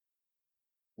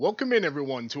Welcome in,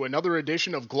 everyone, to another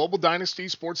edition of Global Dynasty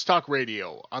Sports Talk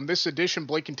Radio. On this edition,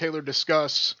 Blake and Taylor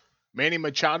discuss Manny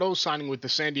Machado signing with the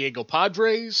San Diego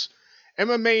Padres,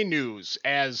 MMA news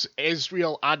as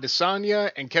Israel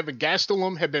Adesanya and Kevin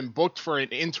Gastelum have been booked for an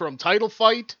interim title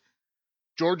fight,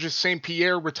 Georges St.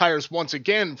 Pierre retires once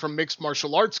again from mixed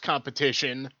martial arts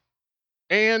competition,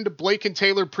 and Blake and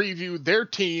Taylor preview their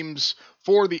teams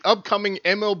for the upcoming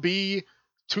MLB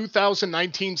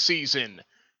 2019 season.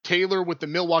 Taylor with the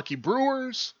Milwaukee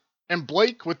Brewers, and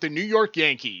Blake with the New York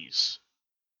Yankees.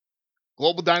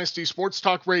 Global Dynasty Sports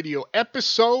Talk Radio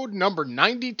episode number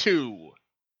 92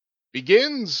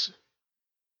 begins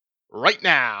right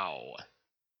now.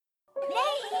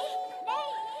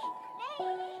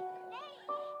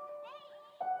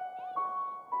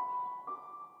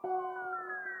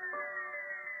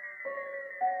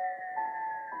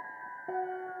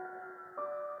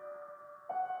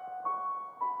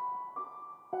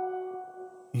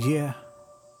 Yeah.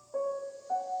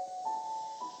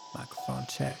 Microphone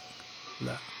check.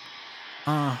 Look.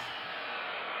 All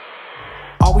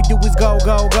we do is go,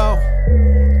 go, go.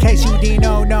 In case you didn't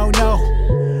know,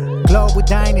 no. Global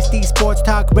Dynasty Sports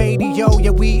Talk Radio.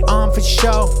 Yeah, we on for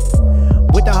show.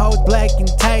 With the host Blake and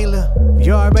Taylor.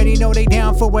 You already know they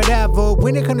down for whatever.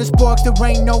 When it comes to sports, there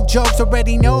ain't no jokes.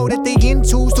 Already know that they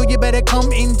into, so you better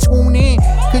come and tune in.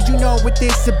 Cause you know what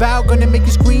this about. Gonna make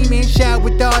you scream and shout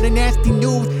with all the nasty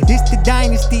news. This the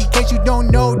Dynasty, in case you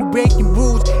don't know the breaking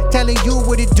rules. Telling you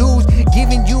what it does,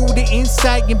 giving you the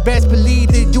insight. And best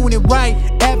believe they're doing it right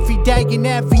every day and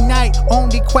every night.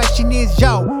 Only question is,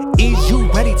 yo, is you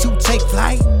ready to take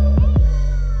flight?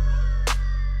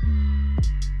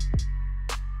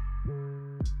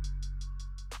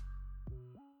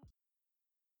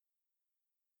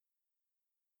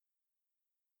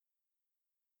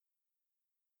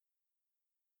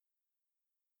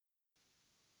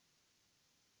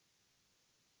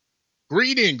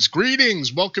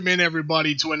 Greetings. Welcome in,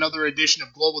 everybody, to another edition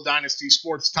of Global Dynasty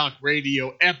Sports Talk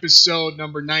Radio, episode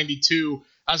number 92.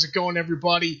 How's it going,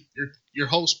 everybody? Your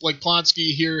host, Blake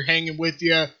Plonsky, here hanging with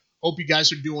you. Hope you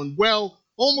guys are doing well.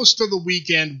 Almost to the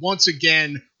weekend, once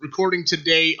again, recording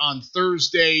today on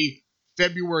Thursday,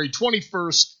 February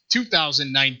 21st,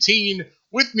 2019.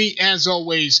 With me, as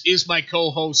always, is my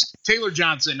co-host, Taylor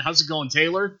Johnson. How's it going,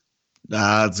 Taylor?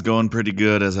 It's going pretty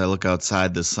good. As I look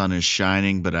outside, the sun is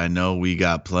shining, but I know we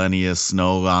got plenty of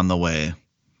snow on the way.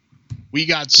 We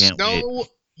got snow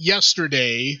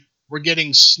yesterday. We're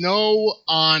getting snow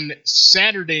on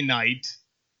Saturday night.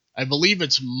 I believe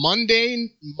it's Monday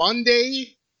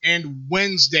and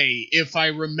Wednesday, if I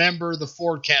remember the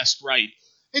forecast right.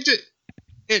 It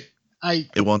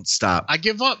won't stop. I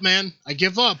give up, man. I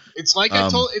give up. It's like I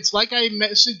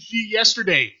messaged you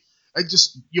yesterday.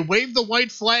 You wave the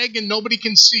white flag and nobody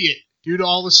can see it due to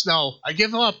all the snow. I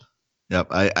give up. Yep,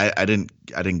 I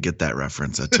didn't get that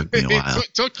reference. That took me a while.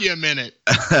 It took you a minute.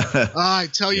 I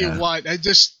tell you what,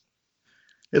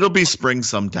 it'll be spring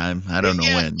sometime. I don't know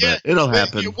when, but it'll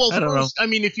happen. I don't know. I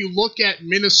mean, if you look at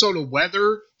Minnesota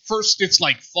weather, first it's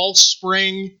like false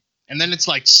spring, and then it's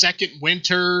like second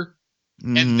winter,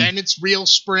 and then it's real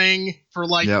spring for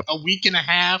like a week and a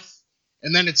half,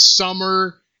 and then it's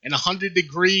summer and 100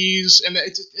 degrees, and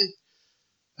it's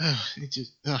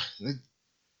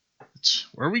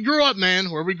where we grew up,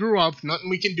 man. Where we grew up, nothing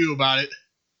we can do about it,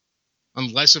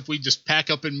 unless if we just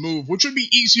pack up and move, which would be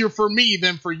easier for me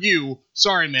than for you.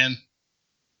 Sorry, man.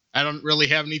 I don't really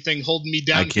have anything holding me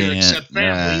down here except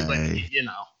family, but you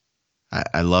know.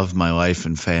 I love my wife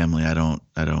and family. No,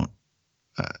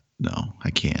 I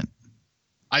can't.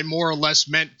 I more or less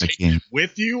meant taking it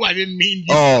with you. I didn't mean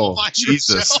you by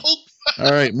Jesus. yourself.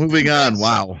 All right, moving on.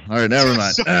 Wow. All right, never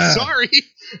mind. Sorry.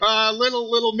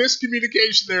 Little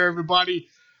miscommunication there, everybody.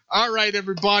 All right,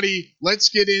 everybody, let's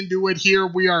get into it here.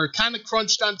 We are kind of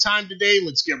crunched on time today.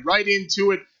 Let's get right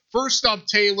into it. First up,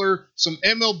 Taylor, some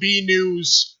MLB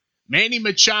news. Manny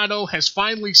Machado has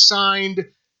finally signed.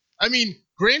 I mean,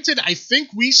 granted, I think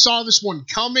we saw this one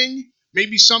coming.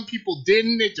 Maybe some people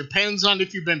didn't. It depends on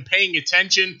if you've been paying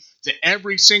attention to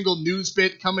every single news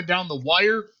bit coming down the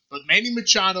wire. But Manny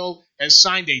Machado has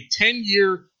signed a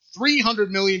 10-year, $300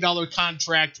 million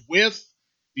contract with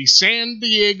the San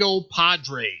Diego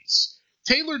Padres.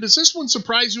 Taylor, does this one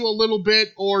surprise you a little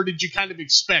bit, or did you kind of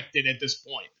expect it at this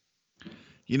point?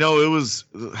 You know, it was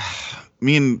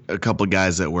me and a couple of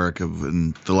guys at work have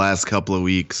in the last couple of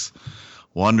weeks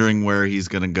wondering where he's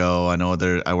going to go. I know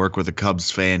I work with a Cubs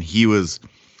fan. He was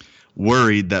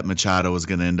worried that Machado was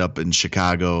going to end up in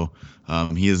Chicago.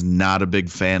 He is not a big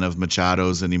fan of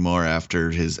Machado's anymore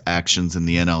after his actions in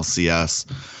the NLCS.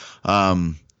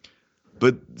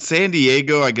 But San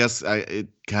Diego, I guess it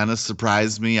kind of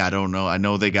surprised me. I don't know. I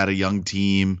know they got a young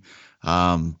team.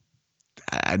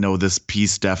 I know this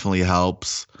piece definitely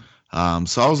helps. So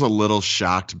I was a little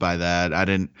shocked by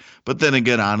that. But then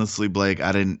again, honestly, Blake,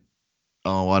 I didn't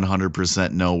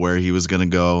 100% know where he was going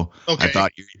to go. Okay.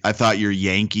 I thought your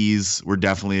Yankees were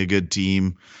definitely a good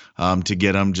team to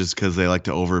get them just because they like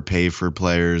to overpay for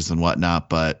players and whatnot.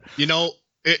 But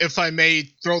if I may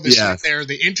throw this in there,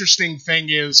 the interesting thing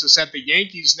is that the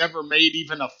Yankees never made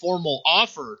even a formal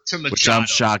offer to Machado. Which I'm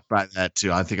shocked by that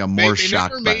too. I think I'm more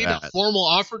shocked by that. They never made a formal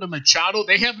offer to Machado.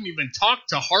 They haven't even talked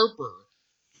to Harper,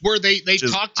 where they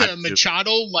talked to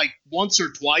Machado like once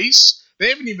or twice. They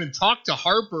haven't even talked to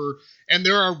Harper, and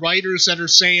there are writers that are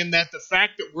saying that the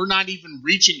fact that we're not even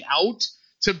reaching out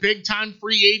to big-time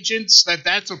free agents,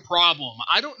 that's a problem.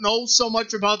 I don't know so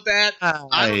much about that.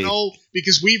 I don't know,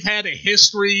 because we've had a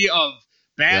history of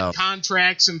bad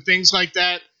contracts and things like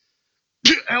that.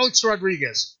 Alex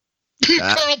Rodriguez.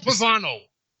 Carl Pavano.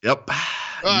 Yep.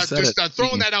 Just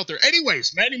throwing that out there.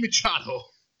 Anyways, Manny Machado.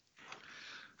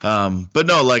 But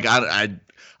no, like I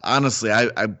honestly,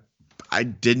 I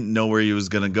didn't know where he was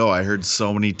going to go. I heard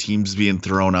so many teams being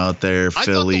thrown out there.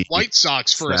 Philly, the White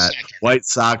Sox for a second. White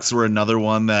Sox were another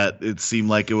one that it seemed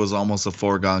like it was almost a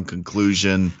foregone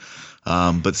conclusion.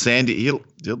 But he'll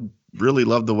really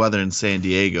love the weather in San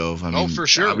Diego. I mean, for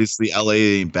sure. Obviously, LA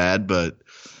ain't bad, but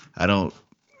I don't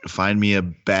find me a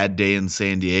bad day in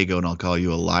San Diego and I'll call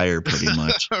you a liar pretty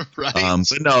much. Right.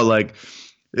 But no, like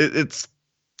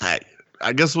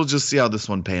I guess we'll just see how this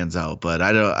one pans out. But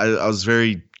I was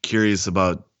very curious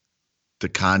about the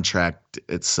contract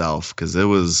itself because it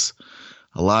was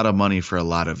a lot of money for a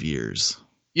lot of years.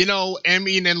 I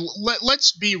mean, and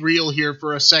let's be real here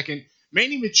for a second.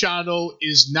 Manny Machado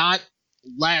is not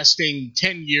lasting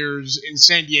 10 years in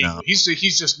San Diego. No.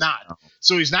 He's just not. No.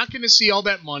 So he's not going to see all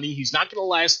that money. He's not going to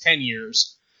last 10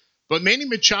 years. But Manny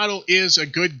Machado is a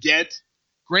good get.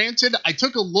 Granted, I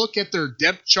took a look at their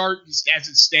depth chart as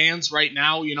it stands right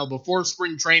now, before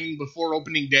spring training, before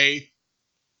opening day.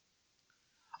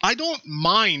 I don't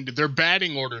mind their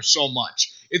batting order so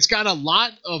much. It's got a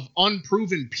lot of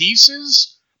unproven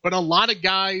pieces, but a lot of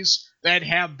guys that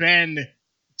have been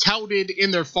touted in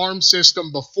their farm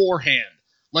system beforehand.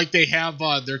 Like they have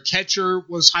their catcher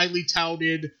was highly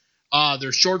touted.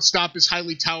 Their shortstop is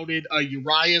highly touted.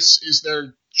 Urias is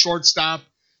their shortstop.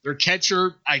 Their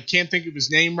catcher, I can't think of his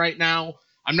name right now.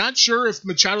 I'm not sure if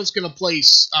Machado's going to play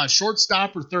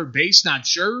shortstop or third base. Not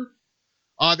sure.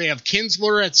 They have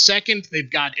Kinsler at second.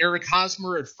 They've got Eric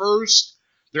Hosmer at first.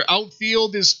 Their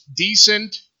outfield is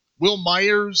decent. Will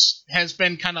Myers has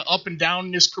been kind of up and down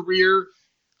in his career.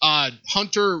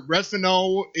 Hunter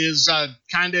Refino is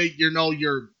kind of,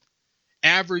 your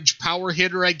average power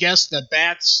hitter, I guess, that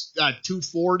bats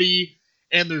 240.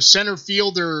 And their center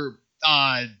fielder,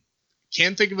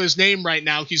 can't think of his name right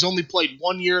now. He's only played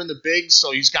 1 year in the bigs,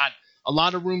 so he's got a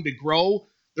lot of room to grow.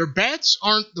 Their bats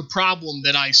aren't the problem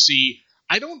that I see.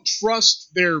 I don't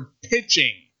trust their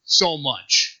pitching so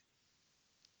much.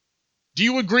 Do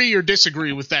you agree or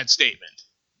disagree with that statement?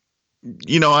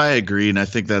 I agree, and I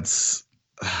think that's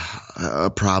a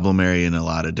problem area in a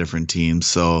lot of different teams.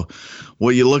 So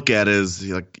what you look at is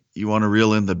like you want to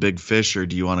reel in the big fish, or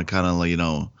do you want to kind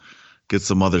of get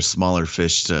some other smaller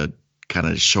fish to kind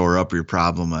of shore up your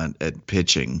problem at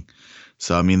pitching.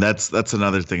 So I mean that's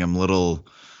another thing. I'm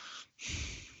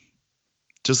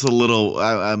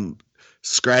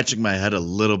scratching my head a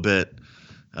little bit,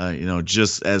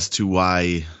 just as to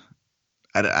why.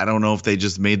 I don't know if they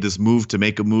just made this move to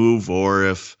make a move or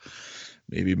if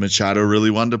maybe Machado really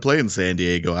wanted to play in San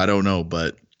Diego. I don't know,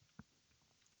 but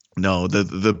no,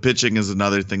 the pitching is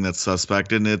another thing that's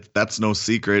suspect, and that's no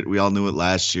secret. We all knew it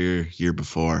last year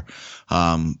before,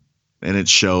 and it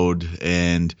showed.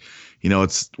 And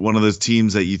it's one of those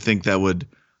teams that you think that would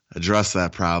address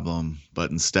that problem,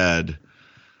 but instead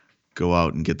go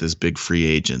out and get this big free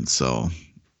agent. So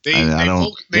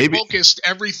they focused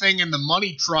everything in the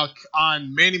money truck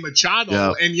on Manny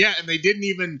Machado, and they didn't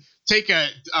even take a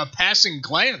passing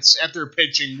glance at their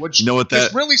pitching, which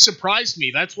just really surprised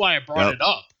me. That's why I brought it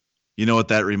up. You know what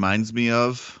that reminds me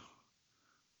of?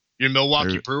 Your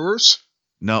Milwaukee Brewers?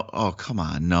 No. Oh, come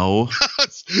on. No.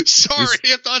 Sorry,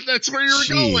 I thought that's where you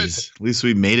were going. At least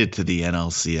we made it to the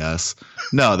NLCS.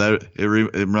 No, it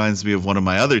reminds me of one of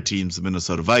my other teams, the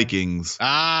Minnesota Vikings.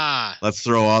 Let's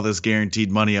throw all this guaranteed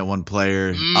money at one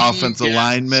player. Offensive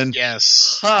lineman.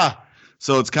 Yes.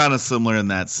 So it's kind of similar in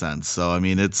that sense. So, I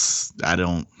mean,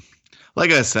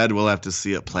 like I said, we'll have to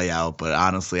see it play out. But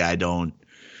honestly, I don't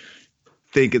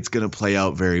think it's going to play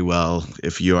out very well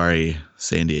if you are a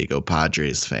San Diego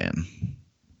Padres fan.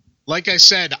 like I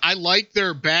said, I like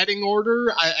their batting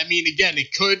order. I mean, again,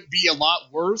 it could be a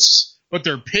lot worse, but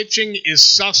their pitching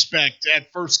is suspect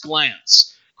at first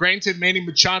glance. Granted, Manny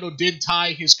Machado did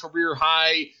tie his career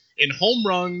high in home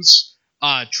runs,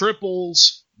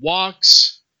 triples,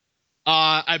 walks.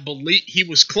 I believe he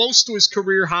was close to his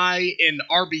career high in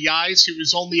RBIs. He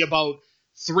was only about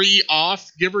 3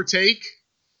 off, give or take,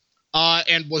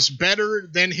 and was better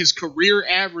than his career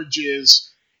averages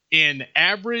in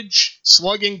average,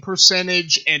 slugging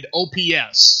percentage, and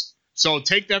OPS. So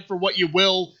take that for what you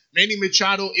will. Manny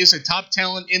Machado is a top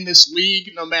talent in this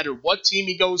league, no matter what team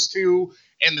he goes to,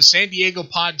 and the San Diego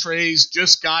Padres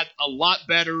just got a lot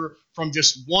better from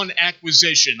just one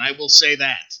acquisition, I will say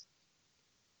that.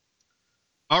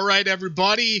 All right,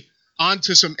 everybody, on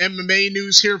to some MMA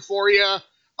news here for you.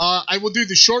 I will do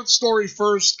the short story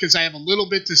first because I have a little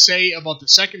bit to say about the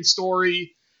second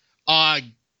story.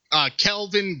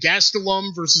 Kelvin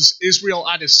Gastelum versus Israel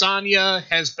Adesanya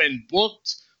has been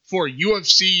booked for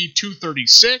UFC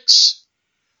 236.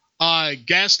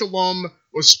 Gastelum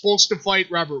was supposed to fight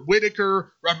Robert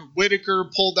Whittaker. Robert Whittaker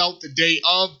pulled out the day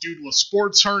of due to a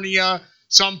sports hernia.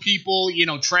 Some people,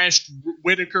 trashed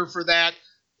Whittaker for that.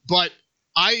 But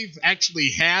I've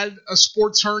actually had a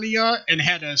sports hernia and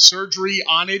had a surgery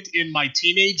on it in my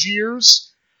teenage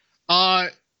years.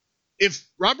 If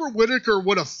Robert Whittaker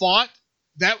would have fought,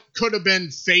 that could have been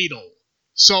fatal.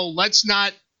 So let's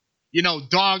not,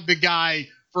 dog the guy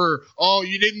for,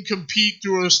 you didn't compete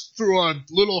through a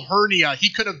little hernia.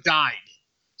 He could have died.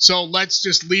 So let's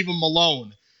just leave him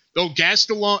alone. Though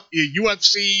Gastelum,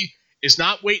 UFC is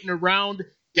not waiting around.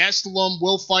 Gastelum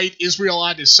will fight Israel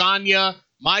Adesanya,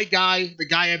 my guy, the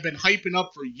guy I've been hyping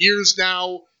up for years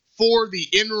now, for the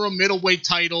interim middleweight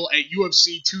title at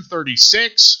UFC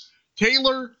 236.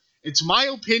 Taylor, it's my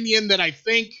opinion that I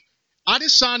think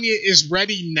Adesanya is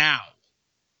ready now.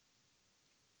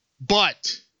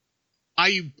 But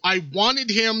I wanted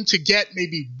him to get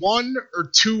maybe 1 or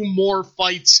 2 more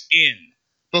fights in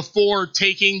before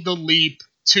taking the leap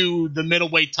to the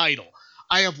middleweight title.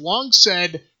 I have long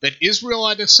said that Israel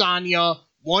Adesanya,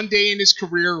 one day in his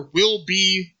career, will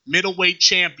be middleweight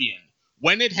champion.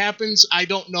 When it happens, I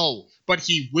don't know, but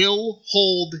he will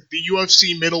hold the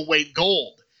UFC middleweight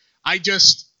gold.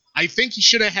 I think he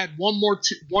should have had 1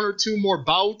 or 2 more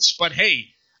bouts, but hey,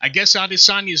 I guess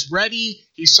Adesanya's ready.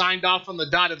 He signed off on the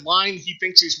dotted line. He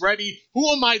thinks he's ready. Who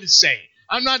am I to say?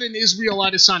 I'm not in Israel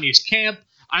Adesanya's camp.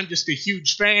 I'm just a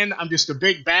huge fan. I'm just a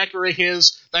big backer of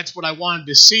his. That's what I wanted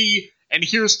to see. And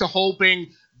here's to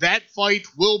hoping that fight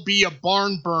will be a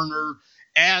barn burner,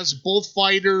 as both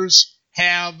fighters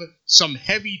have some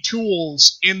heavy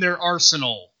tools in their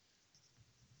arsenal.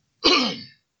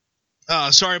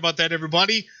 Sorry about that,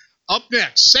 everybody. Up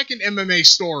next, second MMA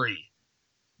story.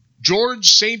 George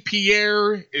St.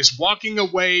 Pierre is walking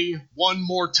away one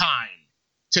more time.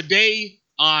 Today,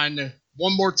 on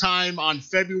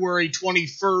February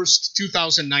 21st,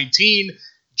 2019,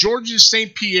 George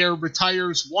St. Pierre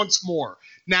retires once more.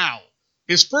 Now,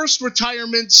 his first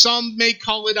retirement, some may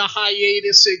call it a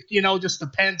hiatus. It, just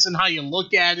depends on how you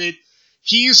look at it.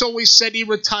 He's always said he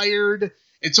retired.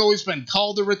 It's always been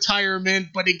called a retirement.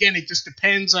 But again, it just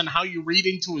depends on how you read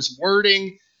into his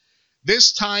wording.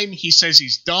 This time, he says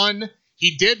he's done.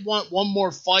 He did want one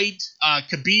more fight.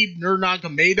 Khabib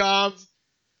Nurmagomedov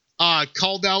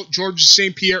called out George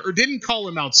St. Pierre, or didn't call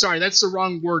him out. Sorry, that's the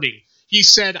wrong wording. He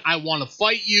said, I want to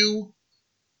fight you.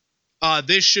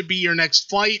 This should be your next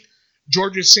fight.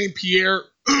 George St. Pierre,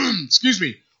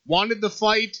 wanted the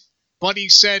fight, but he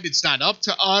said it's not up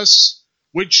to us,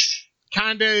 which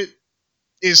kind of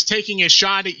is taking a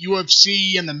shot at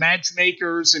UFC and the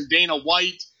matchmakers and Dana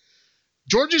White.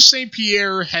 George St.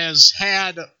 Pierre has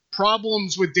had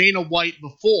problems with Dana White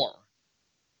before.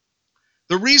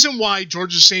 The reason why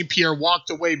George St. Pierre walked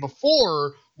away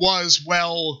before was,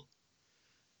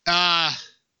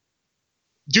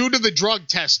 due to the drug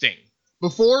testing.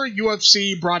 Before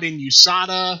UFC brought in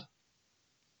USADA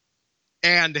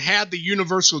and had the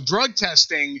universal drug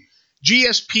testing,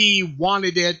 GSP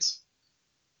wanted it.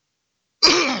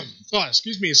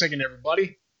 Excuse me a second,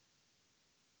 everybody.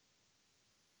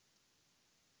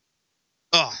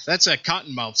 That's a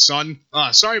cottonmouth, son.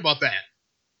 Sorry about that.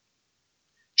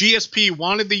 GSP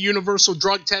wanted the universal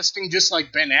drug testing just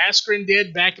like Ben Askren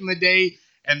did back in the day,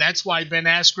 and that's why Ben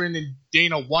Askren and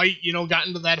Dana White, got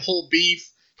into that whole beef,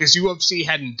 because UFC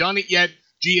hadn't done it yet.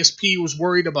 GSP was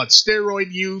worried about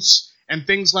steroid use and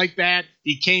things like that.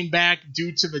 He came back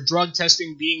due to the drug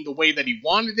testing being the way that he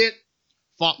wanted it.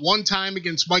 Fought one time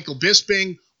against Michael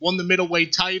Bisping, won the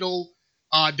middleweight title,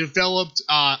 developed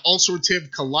ulcerative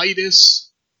colitis.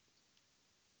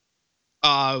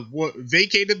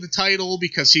 vacated the title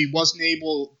because he wasn't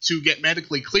able to get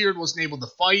medically cleared, wasn't able to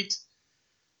fight.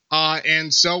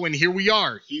 And here we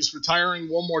are. He's retiring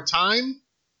one more time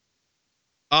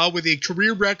with a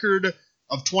career record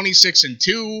of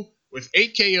 26-2 with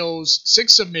 8 KOs,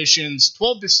 6 submissions,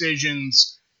 12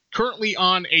 decisions, currently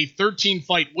on a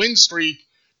 13-fight win streak.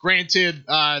 Granted,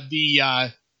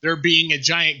 there being a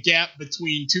giant gap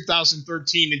between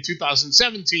 2013 and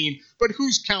 2017, but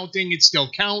who's counting? It still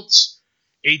counts.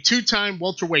 A 2-time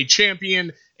welterweight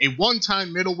champion, a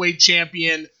 1-time middleweight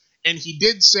champion, and he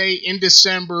did say in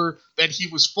December that he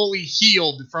was fully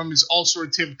healed from his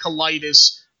ulcerative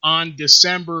colitis on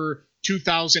December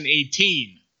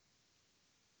 2018.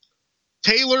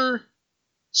 Taylor,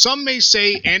 some may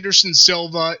say Anderson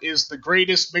Silva is the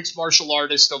greatest mixed martial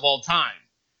artist of all time.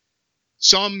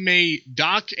 Some may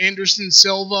dock Anderson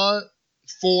Silva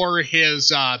for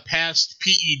his past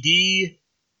PED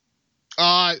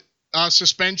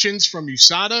suspensions from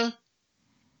USADA.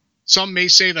 Some may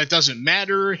say that doesn't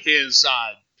matter. His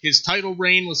title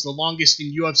reign was the longest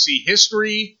in UFC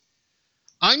history.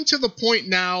 I'm to the point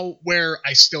now where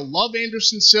I still love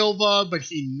Anderson Silva, but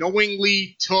he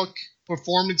knowingly took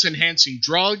performance-enhancing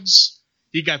drugs.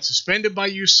 He got suspended by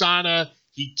USADA.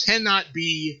 He cannot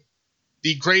be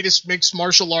the greatest mixed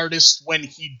martial artist when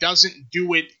he doesn't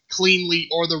do it cleanly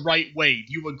or the right way.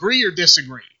 Do you agree or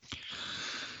disagree?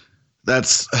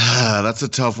 That's a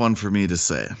tough one for me to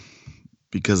say,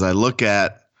 because I look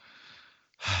at,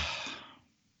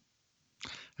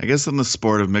 I guess in the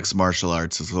sport of mixed martial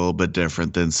arts, it's a little bit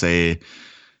different than, say,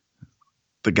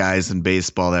 the guys in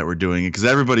baseball that were doing it, because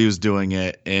everybody was doing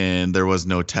it and there was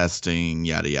no testing,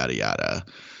 yada, yada, yada.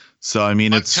 So, I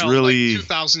mean, it's really like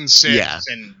 2006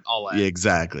 and all that. Yeah,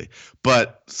 exactly.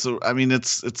 But so, I mean,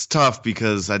 it's tough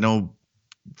because I know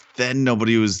then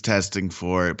nobody was testing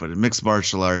for it, but in mixed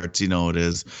martial arts, you know,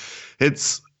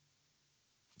 it's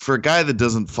for a guy that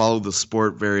doesn't follow the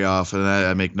sport very often.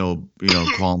 I make no,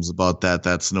 qualms about that.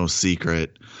 That's no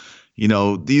secret. You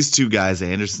know, these two guys,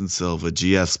 Anderson Silva,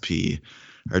 GSP,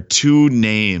 are two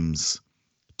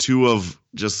of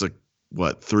just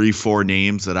 3-4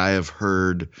 names that I have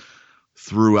heard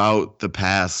throughout the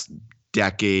past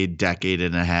decade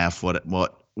and a half, what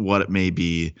it may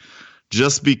be,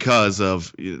 just because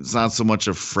of, it's not so much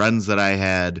of friends that I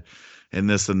had and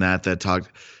this and that talked.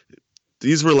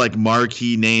 These were like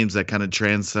marquee names that kind of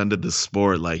transcended the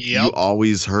sport. Like, You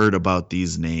always heard about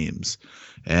these names,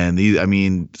 and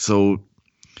so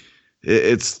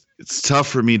it's tough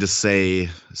for me to say,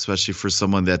 especially for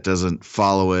someone that doesn't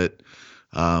follow it.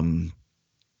 I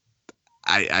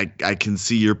can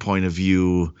see your point of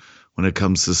view when it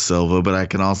comes to Silva, but I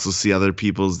can also see other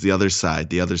people's the other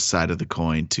side of the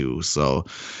coin too. So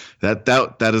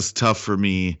that is tough for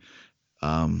me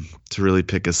to really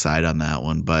pick a side on that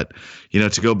one. But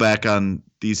to go back on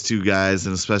these two guys,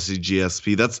 and especially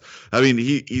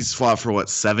GSP, he's fought for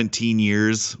 17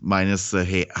 years minus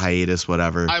the hiatus,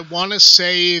 whatever. I want to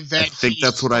say that I think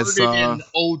that's what I saw in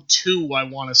 2002. I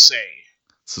want to say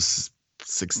so.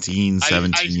 16,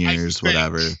 17 years,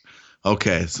 whatever.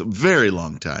 Okay, so very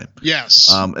long time. Yes.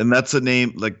 And that's a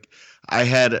name, like, I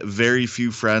had very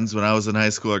few friends when I was in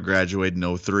high school. I graduated in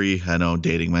 2003. I know,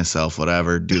 dating myself,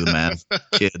 whatever. Do the math,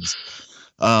 kids.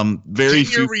 Very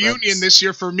few reunion friends. This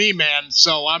year for me, man.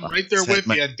 So I'm right there with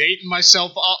you, dating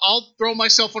myself. I'll throw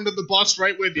myself under the bus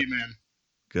right with you, man.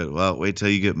 Good. Well, wait till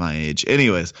you get my age.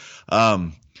 Anyways,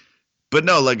 but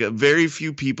no, like, very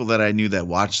few people that I knew that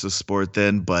watched the sport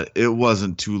then, but it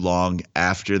wasn't too long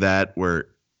after that where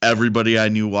everybody I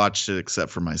knew watched it except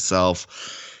for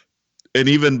myself. And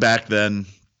even back then,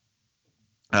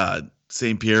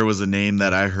 St. Pierre was a name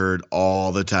that I heard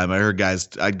all the time. I heard guys,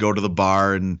 I'd go to the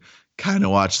bar and kind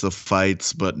of watch the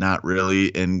fights, but not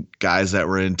really. And guys that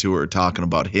were into it were talking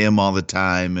about him all the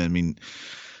time. I mean,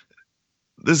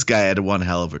 this guy had one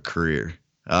hell of a career.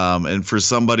 And for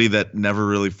somebody that never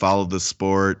really followed the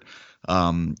sport,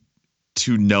 to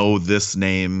know this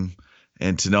name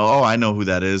and to know, oh, I know who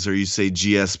that is, or you say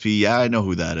GSP, yeah, I know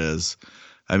who that is.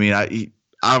 I mean, he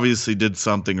obviously did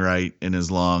something right in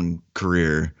his long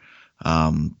career.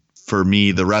 For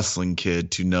me, the wrestling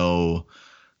kid, to know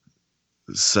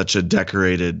such a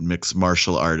decorated mixed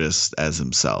martial artist as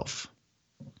himself.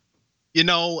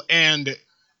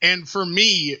 And for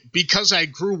me, because I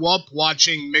grew up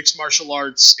watching mixed martial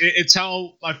arts, it's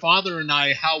how my father and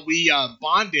I, how we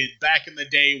bonded back in the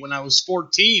day when I was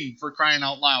 14, for crying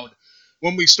out loud.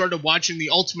 When we started watching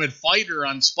The Ultimate Fighter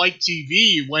on Spike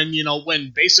TV,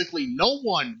 when basically no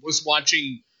one was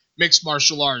watching mixed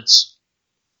martial arts.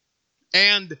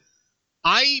 And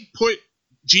I put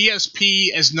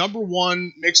GSP as number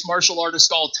one mixed martial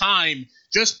artist all time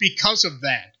just because of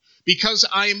that. Because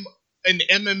I'm an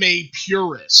MMA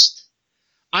purist.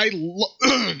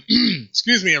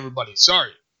 Excuse me, everybody.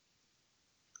 Sorry.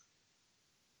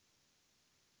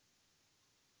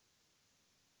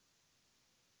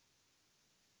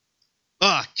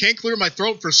 Can't clear my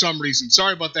throat for some reason.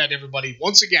 Sorry about that, everybody.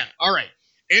 Once again. All right.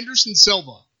 Anderson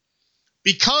Silva.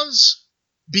 Because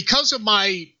of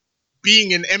my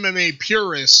being an MMA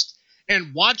purist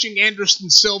and watching Anderson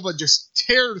Silva just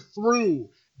tear through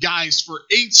guys for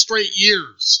 8 straight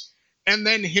years and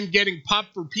then him getting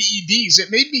popped for PEDs,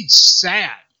 it made me sad.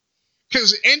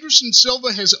 Because Anderson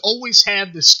Silva has always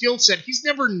had the skill set. He's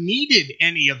never needed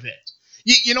any of it.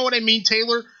 You know what I mean,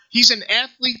 Taylor? He's an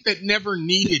athlete that never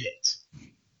needed it.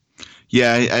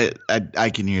 Yeah, I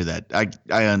can hear that.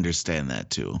 I understand that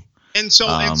too. And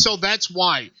so that's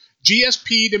why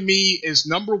GSP to me is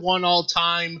number one all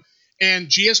time. And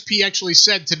GSP actually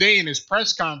said today in his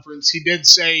press conference, he did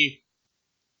say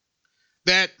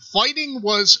that fighting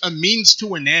was a means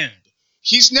to an end.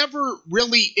 He's never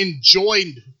really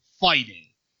enjoyed fighting.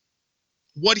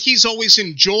 What he's always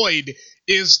enjoyed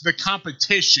is the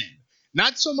competition.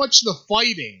 Not so much the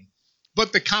fighting,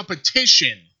 but the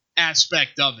competition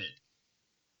aspect of it.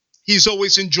 He's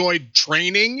always enjoyed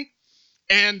training.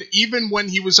 And even when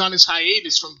he was on his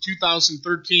hiatus from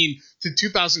 2013 to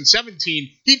 2017,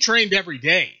 he trained every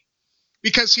day.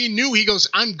 Because he knew, he goes,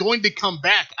 I'm going to come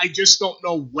back. I just don't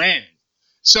know when.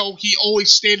 So he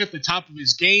always stayed at the top of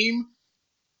his game.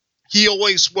 He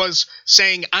always was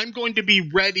saying, I'm going to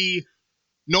be ready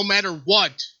no matter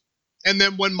what. And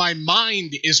then when my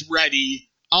mind is ready,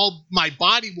 my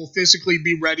body will physically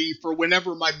be ready for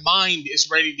whenever my mind is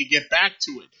ready to get back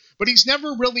to it. But he's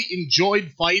never really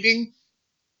enjoyed fighting.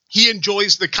 He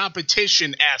enjoys the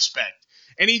competition aspect.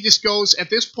 And he just goes, at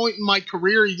this point in my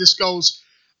career, he just goes,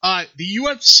 the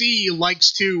UFC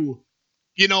likes to,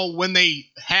 when they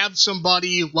have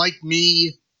somebody like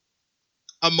me,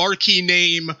 a marquee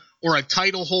name or a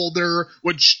title holder,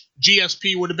 which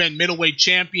GSP would have been middleweight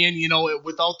champion,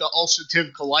 without the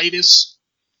ulcerative colitis.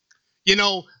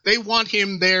 They want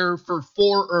him there for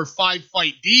 4 or 5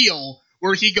 fight deal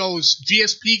where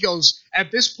GSP goes, at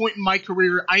this point in my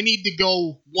career, I need to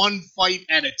go 1 fight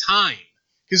at a time.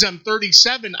 Because I'm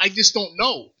 37, I just don't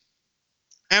know.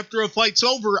 After a fight's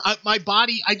over, my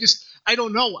body, I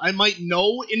don't know. I might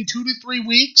know in 2 to 3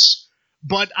 weeks,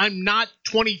 but I'm not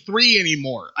 23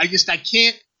 anymore. I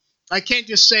can't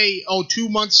just say, 2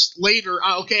 months later,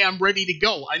 okay, I'm ready to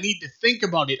go. I need to think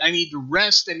about it. I need to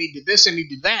rest. I need to this. I need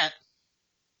to that.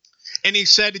 And he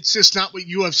said it's just not what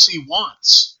UFC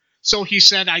wants. So he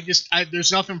said,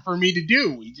 there's nothing for me to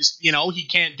do. He just, he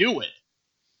can't do it.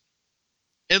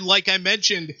 And like I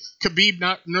mentioned, Khabib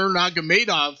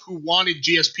Nurmagomedov, who wanted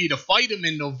GSP to fight him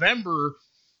in November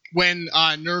when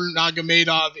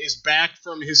Nurmagomedov is back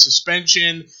from his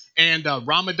suspension and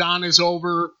Ramadan is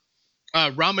over.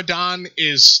 Ramadan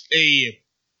is a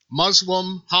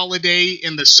Muslim holiday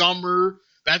in the summer.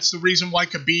 That's the reason why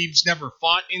Khabib's never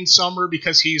fought in summer,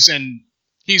 because he's an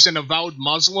avowed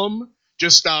Muslim.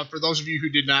 Just for those of you who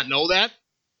did not know that.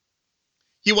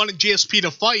 He wanted GSP to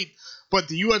fight, but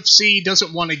the UFC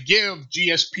doesn't want to give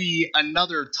GSP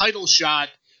another title shot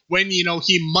when,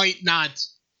 he might not,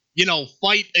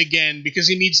 fight again because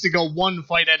he needs to go 1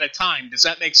 fight at a time. Does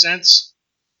that make sense?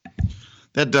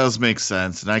 That does make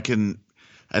sense. And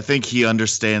I think he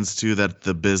understands too that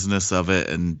the business of it,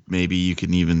 and maybe you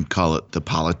can even call it the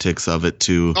politics of it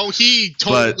too. Oh, he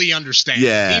totally understands.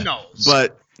 Yeah. He knows.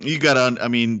 But you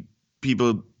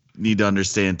people need to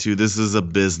understand too, this is a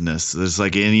business. There's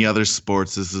like any other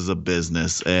sports, this is a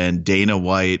business. And Dana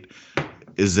White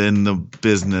is in the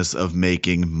business of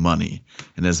making money,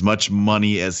 and as much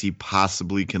money as he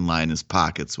possibly can line his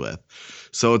pockets with.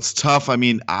 So it's tough.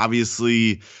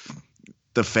 Obviously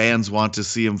the fans want to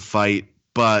see him fight,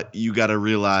 but you got to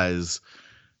realize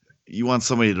you want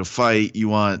somebody to fight. You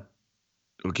want,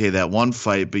 that 1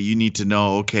 fight, but you need to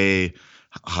know,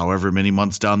 however many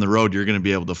months down the road, you're going to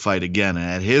be able to fight again. And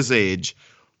at his age,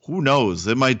 who knows?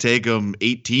 It might take him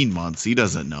 18 months. He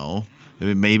doesn't know.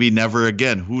 Maybe never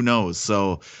again. Who knows?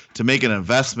 So to make an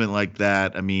investment like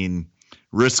that,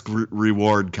 risk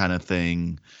reward kind of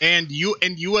thing. And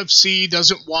UFC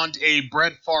doesn't want a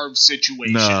Brett Favre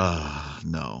situation.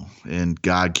 No. And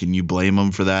God, can you blame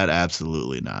him for that?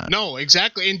 Absolutely not. No,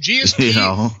 exactly. And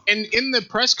GSP, and in the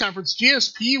press conference,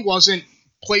 GSP wasn't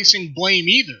placing blame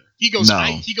either. He goes,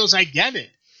 I get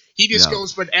it. He just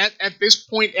goes, but at this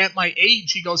point at my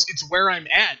age, he goes, it's where I'm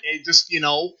at. It just,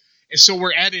 and so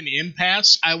we're at an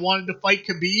impasse. I wanted to fight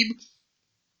Khabib,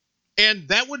 And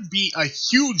that would be a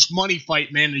huge money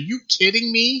fight, man. Are you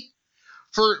kidding me?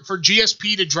 For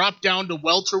GSP to drop down to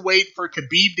welterweight, for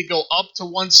Khabib to go up to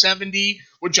 170,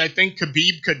 which I think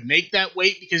Khabib could make that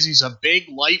weight because he's a big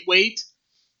lightweight.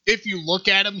 If you look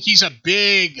at him, he's a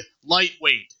big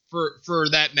lightweight for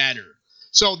that matter.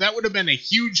 So that would have been a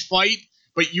huge fight,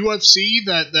 but UFC,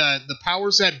 the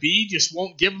powers that be, just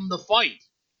won't give him the fight.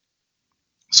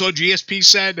 So GSP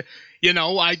said,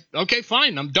 okay,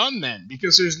 fine, I'm done then,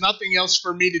 because there's nothing else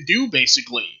for me to do,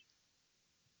 basically.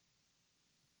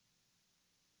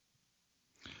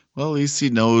 Well, at least he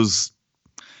knows,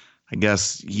 I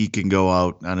guess he can go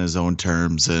out on his own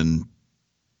terms. And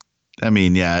I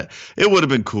mean, yeah, it would have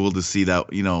been cool to see that,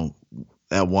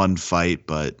 that one fight,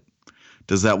 but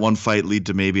does that one fight lead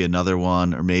to maybe another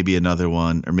one, or maybe another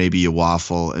one, or maybe a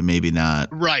waffle and maybe not?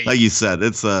 Right. Like you said,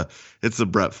 it's a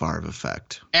Brett Favre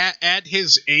effect. At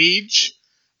his age,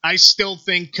 I still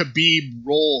think Khabib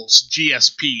rolls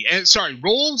GSP. And sorry,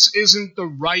 rolls isn't the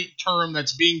right term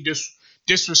that's being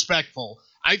disrespectful.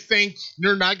 I think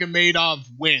Nurmagomedov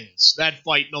wins that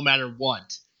fight no matter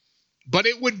what. But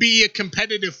it would be a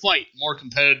competitive fight, more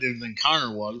competitive than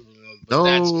Conor was.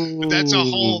 That's a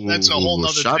whole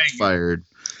nother thing. Shots fired.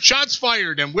 Shots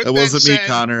fired, and with that wasn't said, me,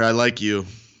 Conor. I like you.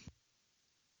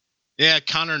 Yeah,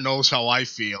 Conor knows how I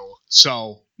feel.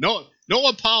 So no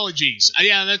apologies.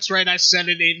 Yeah, that's right. I said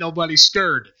it. Ain't nobody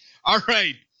scared. All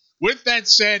right. With that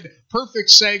said, perfect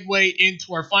segue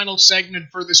into our final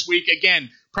segment for this week. Again,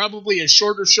 probably a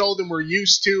shorter show than we're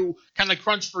used to. Kind of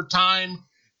crunched for time.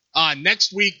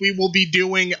 Next week, we will be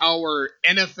doing our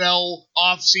NFL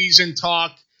offseason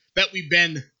talk that we've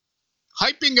been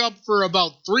hyping up for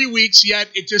about 3 weeks yet.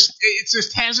 It just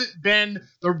hasn't been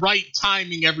the right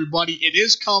timing, everybody. It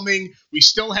is coming. We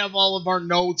still have all of our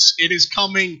notes. It is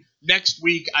coming next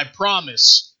week, I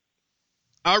promise.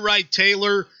 All right,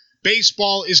 Taylor.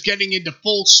 Baseball is getting into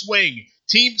full swing.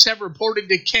 Teams have reported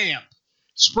to camp.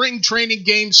 Spring training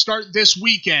games start this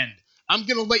weekend. I'm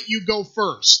going to let you go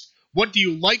first. What do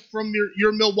you like from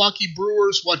your Milwaukee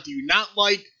Brewers? What do you not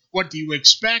like? What do you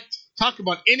expect? Talk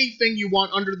about anything you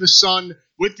want under the sun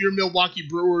with your Milwaukee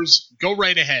Brewers. Go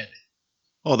right ahead.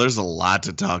 Oh, there's a lot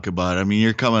to talk about. I mean,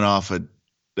 you're coming off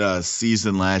a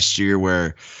season last year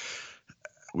where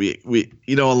we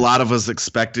a lot of us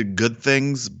expected good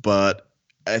things, but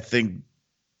I think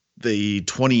the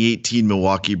 2018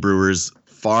 Milwaukee Brewers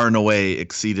far and away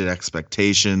exceeded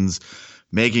expectations,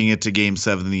 making it to Game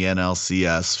 7 in the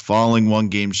NLCS, falling one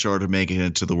game short of making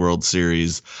it to the World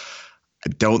Series.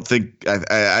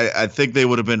 I think they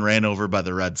would have been ran over by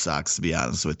the Red Sox, to be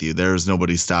honest with you. There was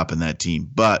nobody stopping that team.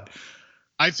 But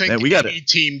I think any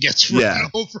team gets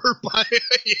run over by it.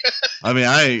 I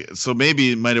mean, so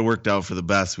maybe it might have worked out for the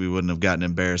best. We wouldn't have gotten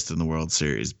embarrassed in the World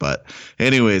Series. But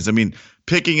anyways, I mean,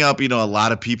 picking up, a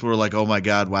lot of people were like, oh my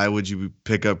God, why would you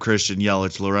pick up Christian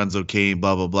Yelich, Lorenzo Cain,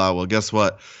 blah, blah, blah. Well, guess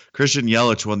what? Christian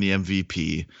Yelich won the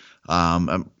MVP.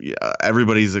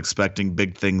 Everybody's expecting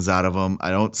big things out of him.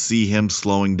 I don't see him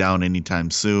slowing down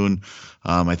anytime soon.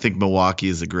 I think Milwaukee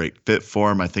is a great fit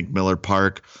for him. I think Miller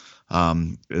Park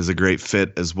is a great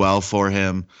fit as well for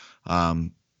him.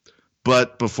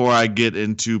 But before I get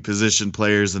into position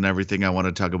players and everything, I want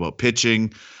to talk about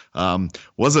pitching.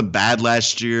 Wasn't bad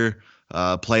last year.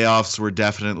 Playoffs were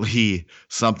definitely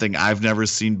something I've never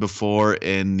seen before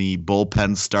in the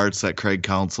bullpen starts that Craig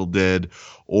Counsell did,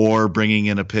 or bringing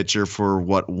in a pitcher for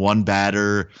one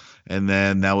batter, and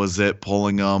then that was it,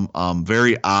 pulling them.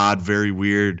 Very odd, very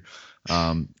weird.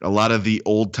 A lot of the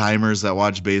old timers that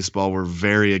watch baseball were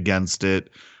very against it.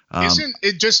 Isn't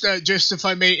it just if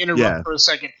I may interrupt for a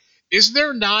second? Is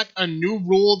there not a new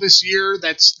rule this year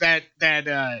that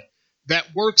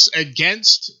works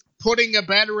against putting a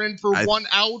batter in for one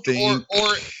out,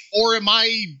 or am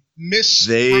I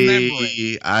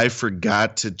misremembering? I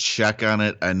forgot to check on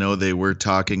it. I know they were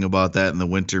talking about that in the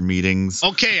winter meetings.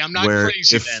 Okay, I'm not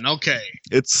crazy then. Okay.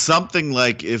 It's something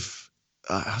like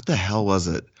what the hell was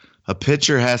it? A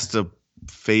pitcher has to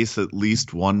face at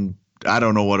least one. I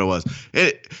don't know what it was.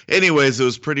 Anyways, it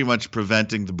was pretty much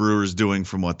preventing the Brewers doing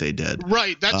from what they did.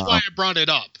 Right. That's why I brought it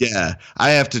up. Yeah, I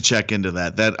have to check into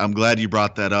that. I'm glad you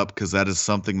brought that up, because that is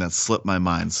something that slipped my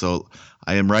mind. So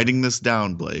I am writing this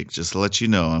down, Blake, just to let you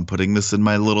know. I'm putting this in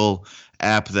my little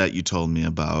app that you told me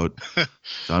about.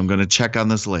 So I'm going to check on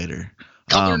this later.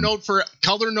 Color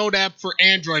Note app for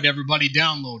Android. Everybody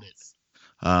download it.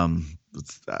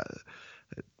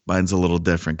 Mine's a little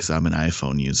different because I'm an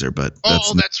iPhone user, but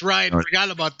that's right. I forgot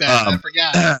about that. I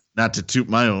forgot. Not to toot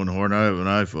my own horn. I have an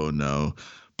iPhone now.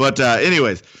 But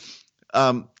anyways,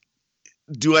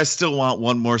 do I still want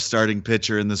one more starting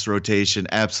pitcher in this rotation?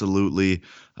 Absolutely.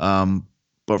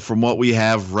 but from what we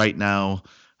have right now,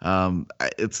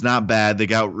 it's not bad. They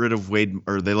got rid of Wade,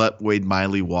 or they let Wade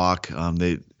Miley walk.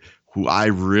 Who I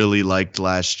really liked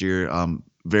last year.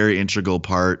 Very integral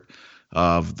part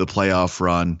of the playoff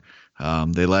run.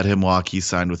 They let him walk. He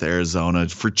signed with Arizona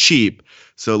for cheap.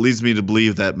 So it leads me to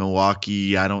believe that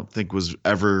Milwaukee, I don't think, was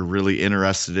ever really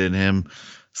interested in him.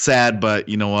 Sad, but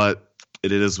you know what?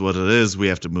 It is what it is. We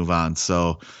have to move on.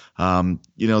 So,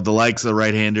 the likes of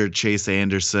right-hander Chase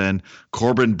Anderson,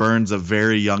 Corbin Burns, a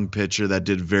very young pitcher that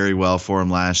did very well for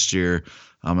him last year.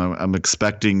 I'm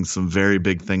expecting some very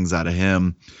big things out of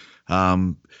him.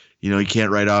 You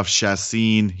can't write off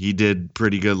Chassin. He did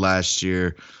pretty good last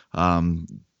year.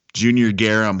 Junior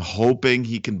Guerra, I'm hoping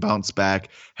he can bounce back.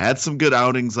 Had some good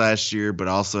outings last year, but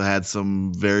also had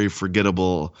some very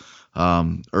forgettable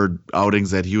or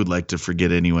outings that he would like to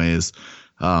forget anyways.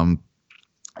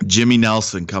 Jimmy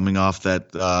Nelson coming off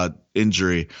that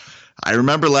injury. I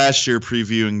remember last year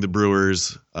previewing the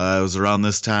Brewers. It was around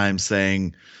this time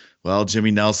saying, well,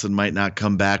 Jimmy Nelson might not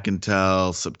come back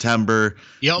until September.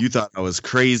 Yep. You thought I was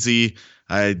crazy.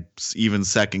 I even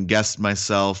second-guessed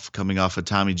myself coming off of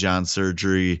Tommy John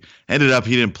surgery. Ended up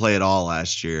he didn't play at all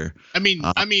last year. I mean,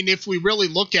 if we really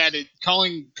look at it,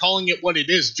 calling it what it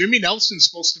is, Jimmy Nelson's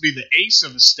supposed to be the ace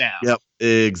of the staff. Yep,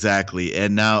 exactly.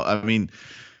 And now,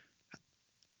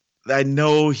 I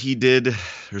know he did,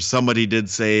 or somebody did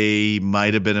say he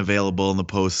might have been available in the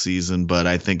postseason, but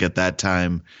I think at that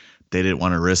time they didn't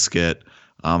want to risk it.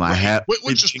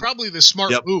 Which is probably the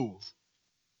smart move.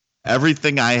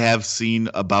 Everything I have seen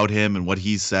about him and what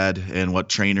he said and what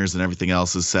trainers and everything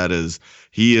else has said is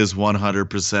he is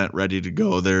 100% ready to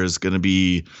go. There's going to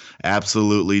be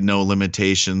absolutely no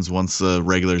limitations once the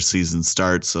regular season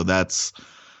starts. So that's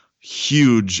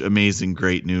huge, amazing,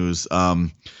 great news.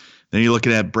 Then you're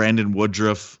looking at Brandon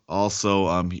Woodruff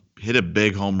also. He hit a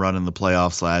big home run in the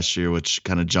playoffs last year, which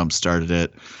kind of jump-started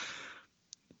it.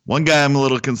 One guy I'm a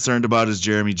little concerned about is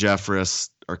Jeremy Jeffress,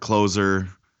 our closer.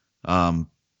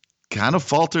 Kind of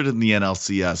faltered in the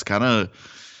NLCS.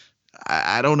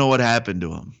 I don't know what happened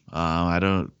to him.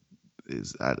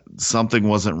 Something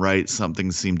wasn't right.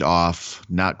 Something seemed off.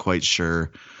 Not quite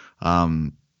sure.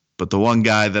 But the one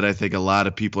guy that I think a lot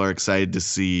of people are excited to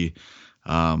see,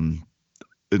 and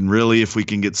really if we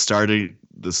can get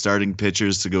the starting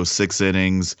pitchers to go 6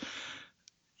 innings,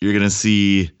 you're going to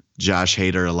see Josh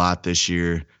Hader a lot this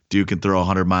year. Dude can throw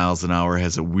 100 miles an hour,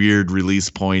 has a weird release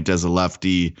point as a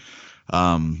lefty.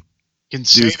 Can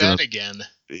say that again.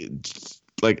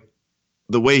 Like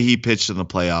the way he pitched in the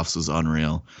playoffs was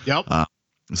unreal. Yep.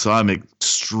 So I'm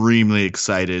extremely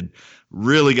excited.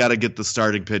 Really got to get the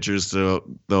starting pitchers to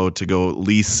go at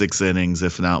least 6 innings,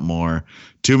 if not more.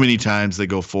 Too many times they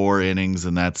go 4 innings,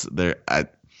 and that's there.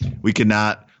 We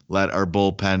cannot let our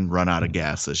bullpen run out of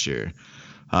gas this year.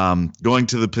 Going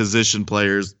to the position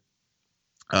players,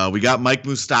 we got Mike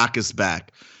Moustakas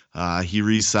back. He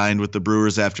re-signed with the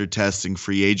Brewers after testing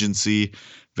free agency.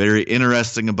 Very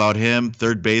interesting about him,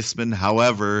 third baseman.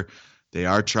 However, they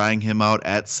are trying him out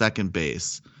at second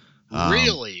base.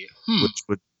 Really? Which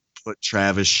would put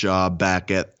Travis Shaw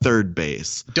back at third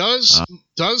base. Does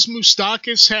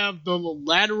Moustakas have the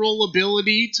lateral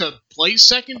ability to play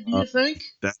second, do you think?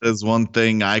 That is one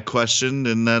thing I questioned,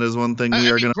 and that is one thing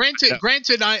we are going to...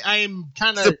 Granted, I am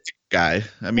kind of... guy.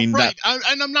 I mean, right.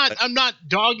 I'm not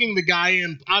dogging the guy,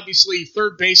 and obviously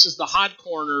third base is the hot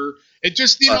corner. It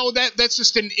just, that's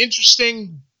just an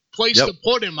interesting place to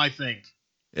put him, I think.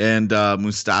 And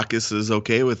Moustakas is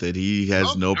okay with it. He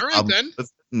has no problem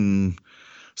with it.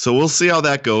 So we'll see how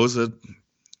that goes. It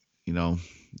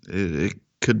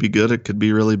could be good. It could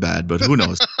be really bad, but who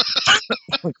knows?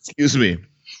 Excuse me.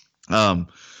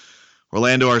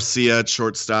 Orlando Arcia at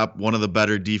shortstop, one of the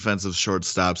better defensive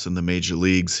shortstops in the major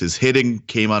leagues. His hitting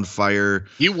came on fire.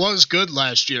 He was good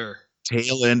last year.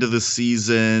 Tail end of the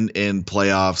season in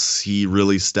playoffs, he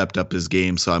really stepped up his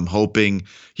game. So I'm hoping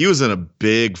he was in a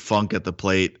big funk at the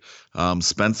plate,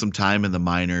 spent some time in the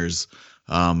minors,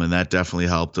 and that definitely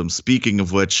helped him. Speaking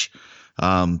of which,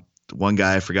 one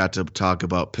guy I forgot to talk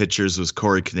about pitchers was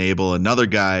Corey Knebel. Another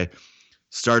guy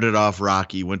started off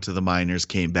rocky, went to the minors,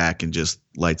 came back, and just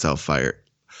lights out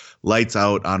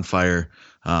on fire.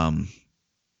 So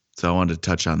I wanted to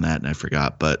touch on that, and I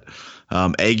forgot. But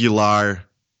Aguilar,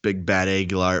 big bad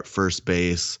Aguilar at first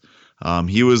base.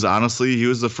 He was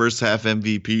the first half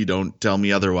MVP. Don't tell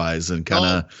me otherwise. And kind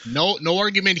of no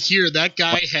argument here. That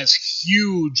guy has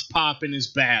huge pop in his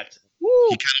bat. Woo.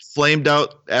 He kind of flamed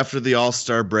out after the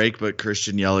All-Star break, but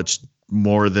Christian Yelich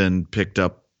more than picked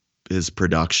up his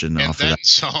production and off of that.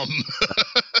 Some.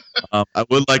 I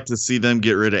would like to see them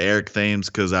get rid of Eric Thames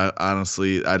because I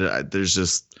honestly, there's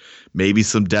just maybe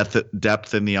some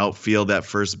depth in the outfield at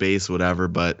first base, whatever.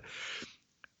 But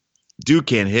Duke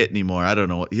can't hit anymore. I don't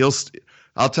know.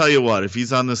 I'll tell you what. If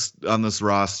he's on this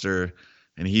roster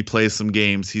and he plays some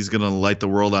games, he's gonna light the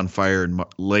world on fire in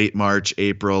late March,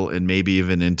 April, and maybe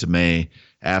even into May.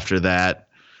 After that,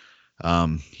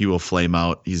 he will flame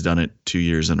out. He's done it 2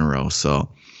 years in a row.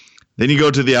 So then you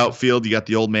go to the outfield. You got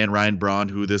the old man Ryan Braun,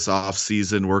 who this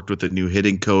offseason worked with a new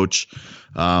hitting coach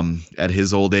at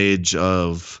his old age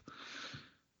of,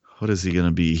 what is he going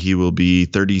to be? He will be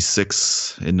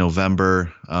 36 in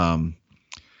November.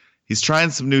 He's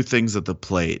trying some new things at the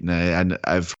plate, and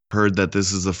I've heard that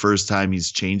this is the first time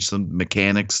he's changed some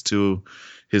mechanics to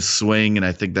his swing, and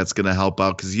I think that's going to help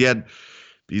out because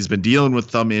he's been dealing with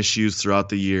thumb issues throughout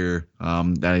the year.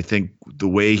 And I think the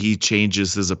way he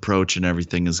changes his approach and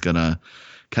everything is going to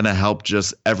kind of help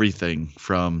just everything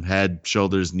from head,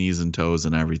 shoulders, knees, and toes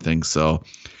and everything. So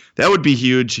that would be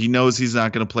huge. He knows he's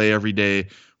not going to play every day.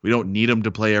 We don't need him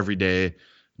to play every day.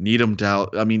 Need him to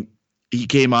help. I mean, he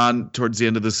came on towards the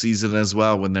end of the season as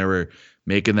well when they were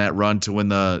making that run to win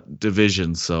the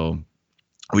division. So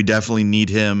we definitely need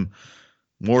him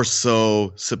more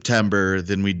so September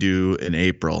than we do in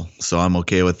April. So I'm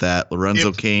okay with that.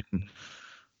 Lorenzo Cain.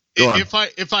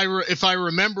 If I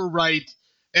remember right,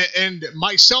 and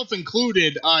myself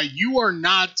included, you are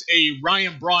not a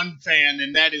Ryan Braun fan,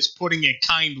 and that is putting it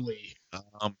kindly.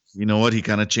 You know what? He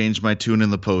kind of changed my tune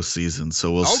in the postseason,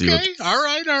 so we'll see. Okay, all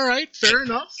right, fair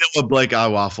enough. Like I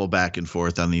waffle back and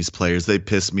forth on these players. They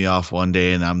piss me off one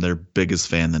day, and I'm their biggest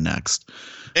fan the next.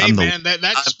 Hey man,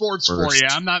 that's sports for you.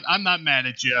 I'm not mad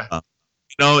at you.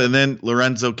 And then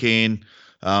Lorenzo Cain,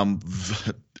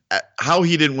 how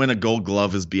he didn't win a Gold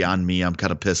Glove is beyond me. I'm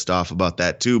kind of pissed off about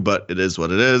that too, but it is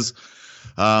what it is.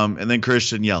 And then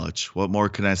Christian Yelich. What more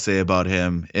can I say about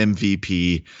him?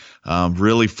 MVP.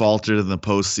 Really faltered in the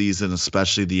postseason,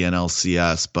 especially the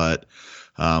NLCS, but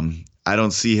I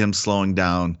don't see him slowing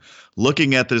down.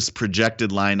 Looking at this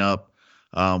projected lineup,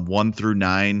 1 through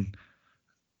 9,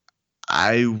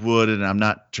 I would, and I'm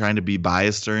not trying to be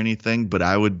biased or anything, but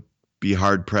I would be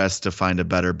hard-pressed to find a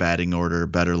better batting order,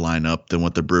 better lineup than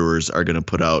what the Brewers are going to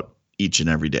put out each and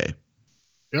every day.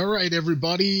 All right,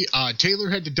 everybody. Taylor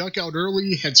had to duck out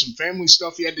early, had some family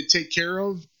stuff he had to take care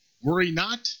of. Worry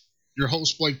not. Your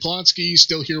host, Blake Plonsky,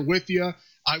 still here with you.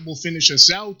 I will finish us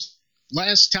out.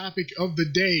 Last topic of the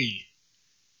day.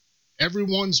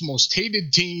 Everyone's most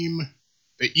hated team,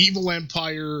 the evil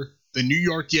empire, the New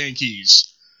York Yankees.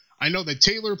 I know that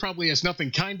Taylor probably has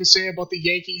nothing kind to say about the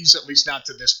Yankees, at least not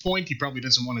to this point. He probably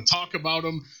doesn't want to talk about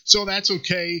them, so that's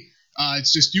okay.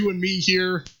 It's just you and me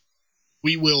here.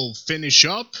 We will finish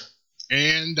up,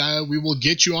 and we will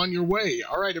get you on your way.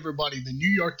 All right, everybody, the New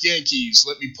York Yankees.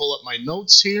 Let me pull up my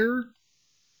notes here,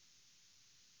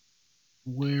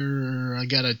 where I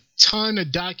got a ton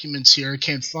of documents here. I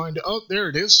can't find it. Oh, there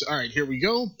it is. All right, here we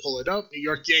go. Pull it up. New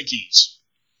York Yankees.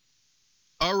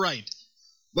 All right.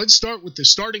 Let's start with the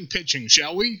starting pitching,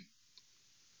 shall we?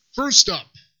 First up,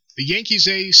 the Yankees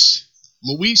ace,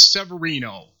 Luis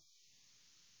Severino.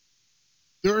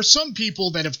 There are some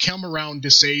people that have come around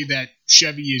to say that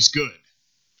Chevy is good.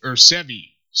 Or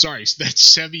Sevy. Sorry, that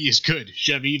Sevy is good.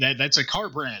 Chevy, that's a car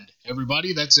brand.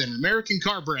 Everybody, that's an American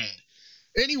car brand.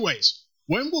 Anyways,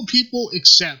 when will people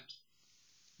accept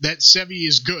that Sevy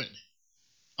is good?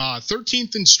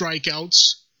 13th in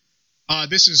strikeouts.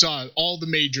 This is all the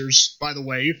majors, by the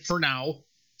way, for now.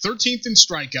 13th in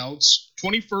strikeouts,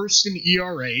 21st in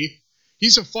ERA.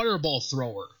 He's a fireball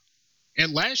thrower.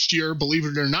 And last year, believe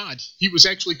it or not, he was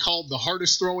actually called the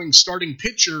hardest throwing starting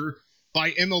pitcher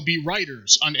by MLB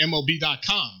writers on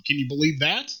MLB.com. Can you believe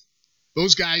that?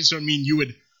 Those guys, I mean, you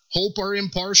would hope are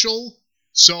impartial,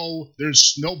 so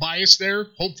there's no bias there,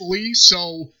 hopefully.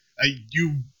 So,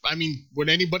 would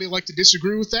anybody like to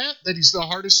disagree with that? That he's the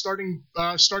hardest starting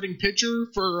pitcher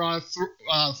for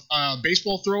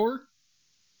baseball thrower?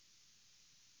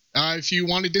 If you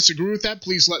want to disagree with that,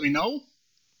 please let me know.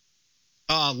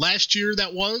 Last year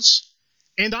that was,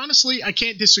 and honestly, I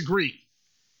can't disagree.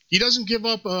 He doesn't give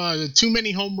up too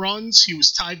many home runs. He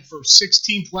was tied for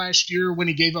 16th last year when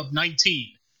he gave up 19.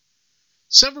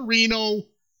 Severino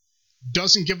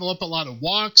doesn't give up a lot of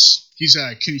walks. He's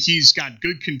got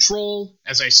good control.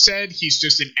 As I said, he's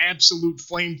just an absolute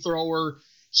flamethrower.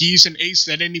 He's an ace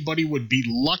that anybody would be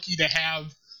lucky to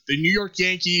have. The New York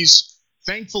Yankees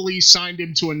thankfully signed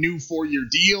him to a new 4-year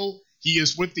deal. He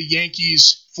is with the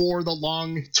Yankees for the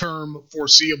long-term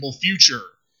foreseeable future.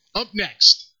 Up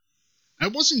next, I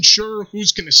wasn't sure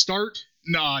who's going to start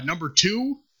number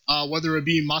 2, whether it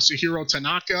be Masahiro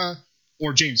Tanaka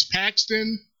or James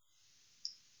Paxton.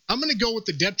 I'm going to go with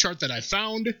the depth chart that I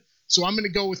found. So I'm going to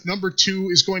go with number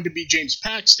 2 is going to be James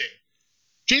Paxton.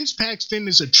 James Paxton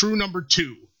is a true number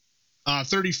 2.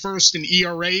 31st in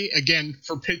ERA. Again,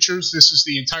 for pitchers, this is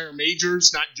the entire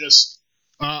majors, not just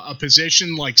a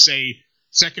position like, say,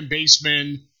 second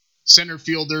baseman, center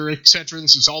fielder, etc.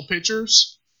 This is all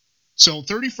pitchers. So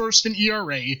 31st in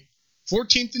ERA,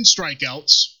 14th in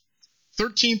strikeouts,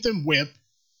 13th in WHIP.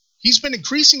 He's been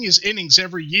increasing his innings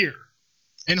every year.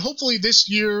 And hopefully this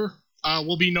year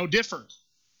will be no different.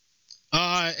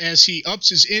 As he ups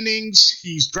his innings,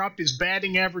 he's dropped his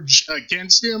batting average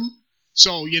against him.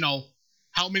 So,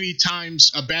 how many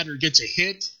times a batter gets a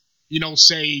hit,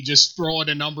 say, just throw out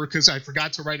a number because I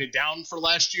forgot to write it down for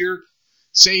last year.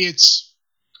 Say it's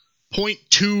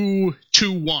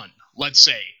 0.221, let's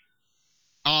say.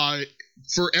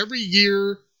 For every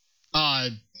year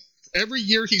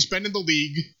he's been in the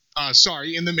league,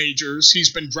 in the majors,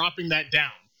 he's been dropping that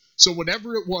down. So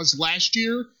whatever it was last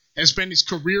year has been his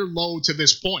career low to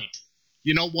this point.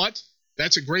 You know what?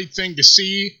 That's a great thing to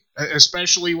see,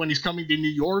 especially when he's coming to New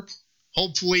York.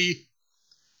 Hopefully,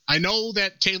 I know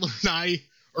that Taylor and I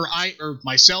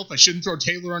shouldn't throw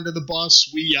Taylor under the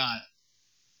bus.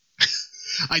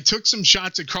 I took some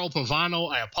shots at Carl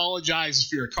Pavano. I apologize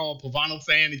if you're a Carl Pavano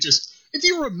fan. If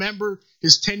you remember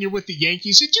his tenure with the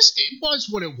Yankees, it was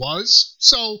what it was.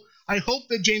 So I hope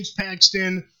that James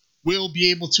Paxton will be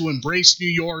able to embrace New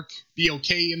York, be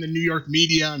okay in the New York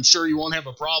media. I'm sure he won't have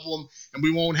a problem, and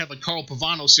we won't have a Carl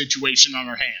Pavano situation on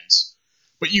our hands.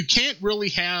 But you can't really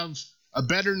have a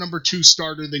better number 2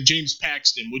 starter than James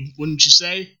Paxton, wouldn't you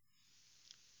say?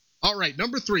 All right,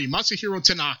 number 3, Masahiro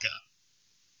Tanaka.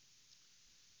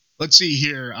 Let's see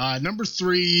here. Number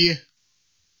 3,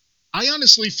 I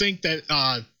honestly think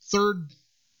that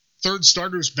third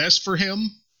starter is best for him.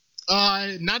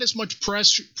 Not as much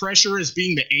pressure as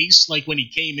being the ace like when he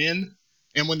came in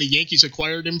and when the Yankees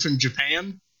acquired him from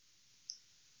Japan.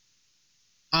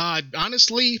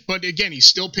 Honestly, but again, he's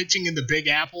still pitching in the Big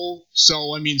Apple,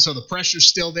 so the pressure's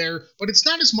still there, but it's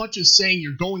not as much as saying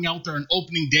you're going out there on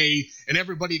opening day and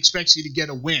everybody expects you to get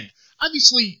a win.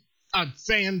 Obviously, a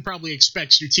fan probably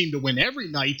expects your team to win every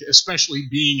night, especially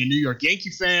being a New York Yankee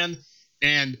fan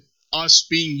and us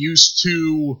being used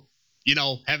to,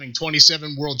 having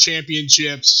 27 world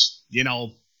championships,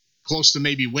 close to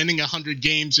maybe winning 100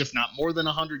 games, if not more than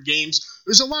 100 games.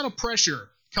 There's a lot of pressure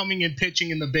coming in pitching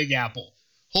in the Big Apple.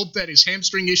 Hope that his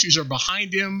hamstring issues are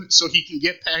behind him so he can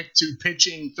get back to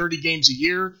pitching 30 games a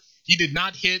year. He did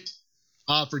not hit,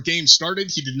 for games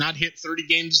started, he did not hit 30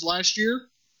 games last year.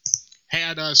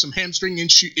 Had some hamstring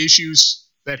issues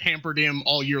that hampered him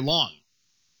all year long.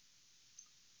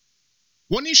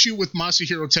 One issue with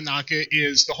Masahiro Tanaka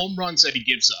is the home runs that he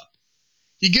gives up.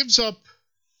 He gives up,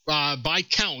 by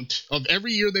count, of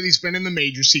every year that he's been in the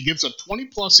majors, he gives up 20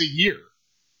 plus a year.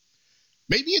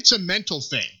 Maybe it's a mental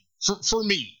thing. For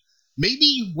me,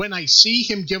 maybe when I see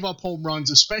him give up home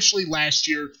runs, especially last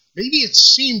year, maybe it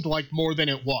seemed like more than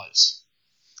it was.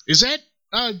 Is that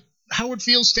how it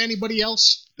feels to anybody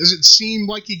else? Does it seem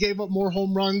like he gave up more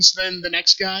home runs than the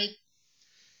next guy?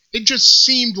 It just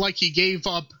seemed like he gave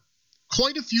up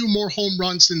quite a few more home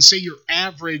runs than, say, your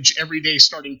average everyday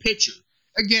starting pitcher.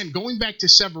 Again, going back to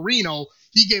Severino,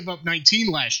 he gave up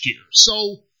 19 last year.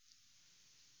 So,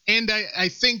 and I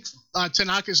think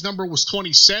Tanaka's number was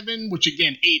 27, which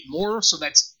again, 8 more. So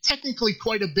that's technically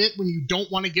quite a bit when you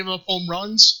don't want to give up home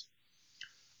runs.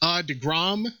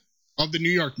 DeGrom of the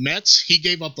New York Mets, he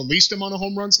gave up the least amount of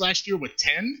home runs last year with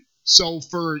 10. So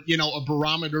for, a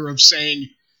barometer of saying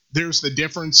there's the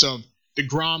difference of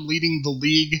DeGrom leading the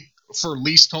league for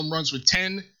least home runs with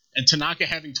 10 and Tanaka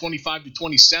having 25 to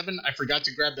 27. I forgot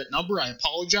to grab that number. I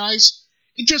apologize.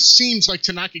 It just seems like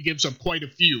Tanaka gives up quite a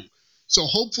few. So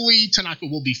hopefully Tanaka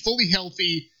will be fully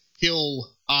healthy. He'll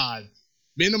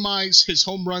minimize his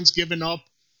home runs given up,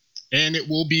 and it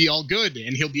will be all good.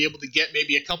 And he'll be able to get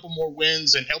maybe a couple more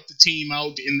wins and help the team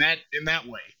out in that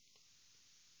way.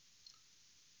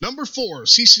 Number 4,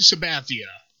 CC Sabathia.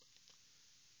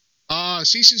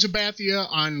 CC Sabathia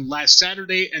on last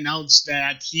Saturday announced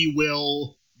that he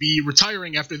will be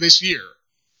retiring after this year.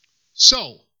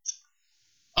 So,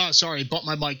 sorry, I bumped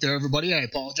my mic there, everybody. I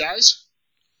apologize.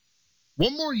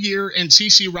 One more year and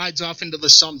CC rides off into the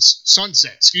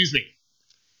sunset.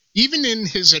 Even in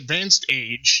his advanced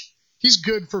age, he's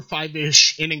good for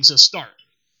 5-ish innings a start.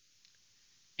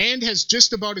 And has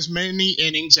just about as many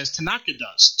innings as Tanaka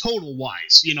does,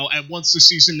 total-wise. Once the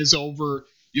season is over,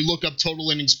 you look up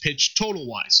total innings pitched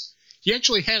total-wise. He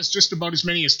actually has just about as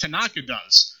many as Tanaka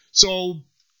does. So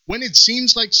when it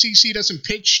seems like CC doesn't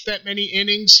pitch that many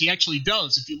innings, he actually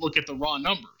does if you look at the raw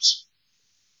numbers.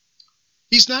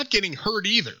 He's not getting hurt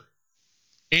either.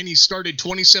 And he started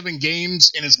 27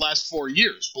 games in his last 4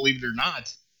 years, believe it or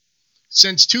not.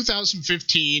 Since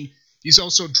 2015, he's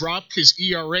also dropped his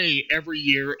ERA every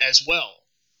year as well.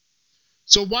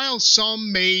 So while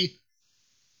some may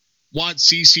want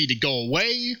CC to go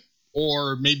away,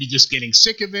 or maybe just getting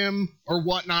sick of him or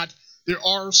whatnot, there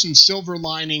are some silver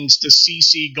linings to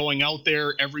CC going out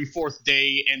there every fourth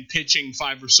day and pitching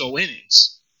 5 or so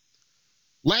innings.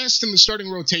 Last in the starting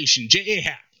rotation, J.A.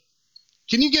 Happ.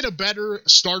 Can you get a better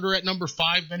starter at number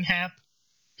 5 than Happ?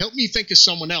 Help me think of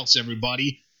someone else,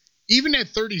 everybody. Even at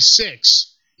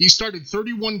 36, he started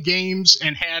 31 games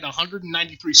and had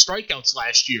 193 strikeouts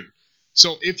last year.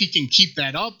 So if he can keep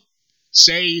that up,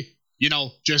 say,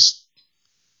 just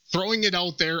throwing it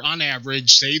out there on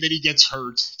average, say that he gets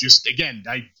hurt, just, again,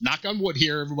 I knock on wood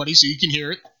here, everybody, so you can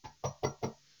hear it.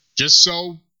 Just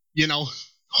so,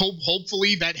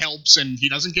 hopefully that helps and he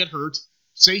doesn't get hurt.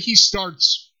 Say he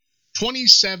starts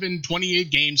 27,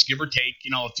 28 games, give or take,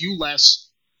 a few less,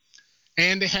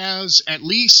 and has at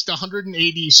least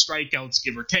 180 strikeouts,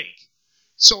 give or take.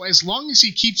 So as long as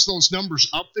he keeps those numbers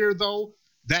up there, though,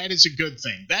 that is a good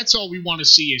thing. That's all we want to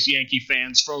see as Yankee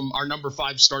fans from our number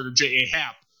 5 starter, J.A.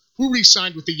 Happ, who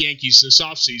re-signed with the Yankees this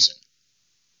offseason.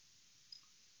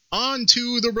 On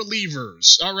to the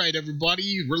relievers. All right,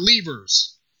 everybody,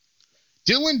 relievers.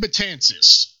 Dellin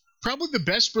Betances, probably the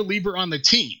best reliever on the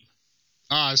team.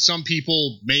 Some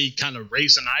people may kind of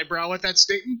raise an eyebrow at that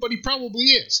statement, but he probably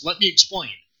is. Let me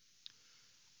explain.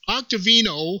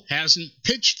 Ottavino hasn't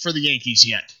pitched for the Yankees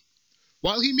yet.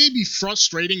 While he may be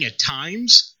frustrating at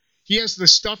times, he has the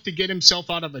stuff to get himself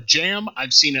out of a jam.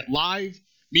 I've seen it live.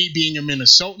 Me being a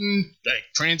Minnesotan, a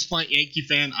transplant Yankee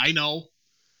fan, I know.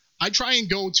 I try and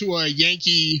go to a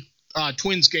Yankee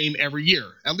Twins game every year,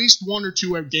 at least 1 or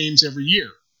 2 games every year.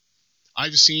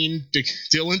 I've seen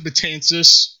Dellin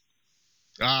Betances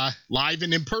live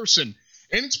and in person,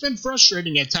 and it's been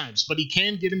frustrating at times, but he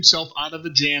can get himself out of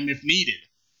a jam if needed.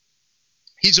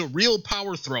 He's a real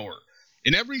power thrower.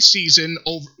 In every season,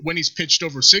 when he's pitched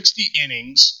over 60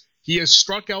 innings, he has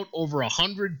struck out over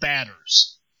 100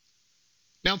 batters.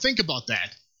 Now think about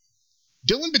that.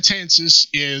 Dellin Betances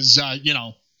is,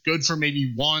 good for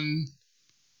maybe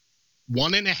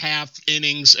 1.5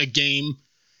 innings a game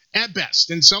at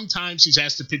best, and sometimes he's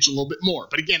asked to pitch a little bit more.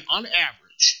 But again, on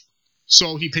average,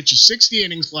 so he pitches 60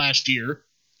 innings last year,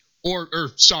 when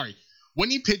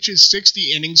he pitches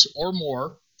 60 innings or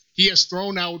more, he has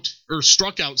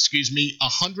struck out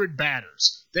 100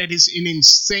 batters. That is an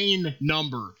insane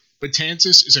number.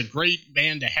 Betances is a great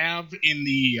man to have in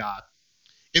the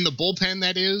bullpen,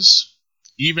 that is,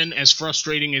 even as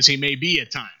frustrating as he may be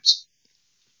at times.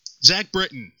 Zach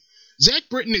Britton. Zach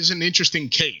Britton is an interesting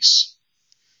case.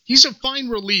 He's a fine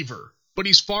reliever, but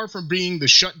he's far from being the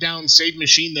shutdown save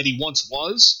machine that he once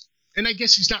was, and I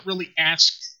guess he's not really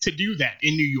asked to do that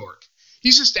in New York.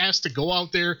 He's just asked to go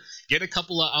out there, get a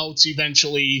couple of outs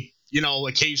eventually,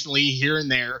 occasionally here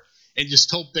and there, and just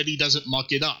hope that he doesn't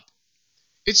muck it up.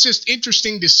 It's just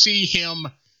interesting to see him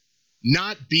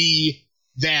not be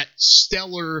that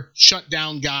stellar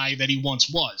shutdown guy that he once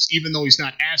was, even though he's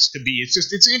not asked to be.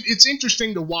 It's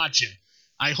interesting to watch him.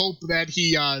 I hope that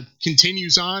he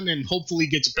continues on and hopefully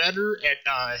gets better at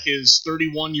his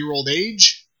 31-year-old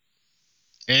age.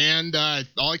 And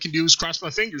all I can do is cross my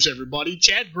fingers, everybody.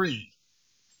 Chad Green.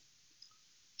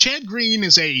 Chad Green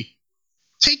is a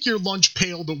take your lunch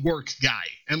pail to work guy,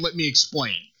 and let me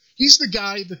explain. He's the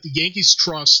guy that the Yankees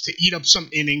trust to eat up some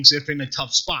innings if in a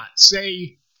tough spot.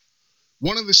 Say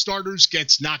one of the starters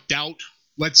gets knocked out,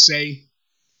 let's say,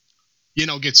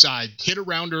 gets hit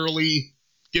around early,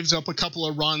 gives up a couple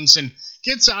of runs, and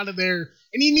gets out of there,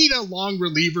 and you need a long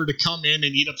reliever to come in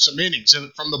and eat up some innings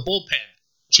from the bullpen.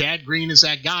 Chad Green is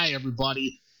that guy,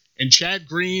 everybody. And Chad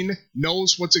Green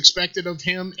knows what's expected of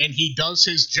him, and he does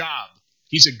his job.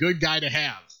 He's a good guy to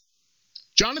have.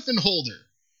 Jonathan Holder.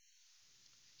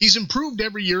 He's improved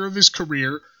every year of his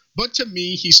career, but to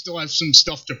me, he still has some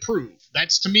stuff to prove.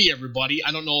 That's to me, everybody.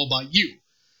 I don't know about you.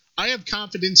 I have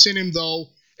confidence in him,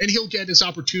 though, and he'll get his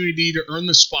opportunity to earn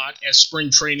the spot as spring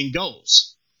training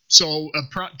goes. So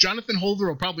Jonathan Holder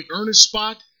will probably earn his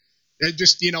spot.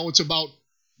 It's about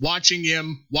watching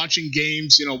him, watching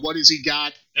games, what has he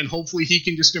got, and hopefully he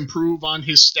can just improve on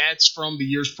his stats from the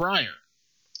years prior.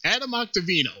 Adam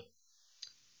Ottavino.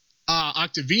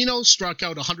 Ottavino struck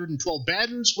out 112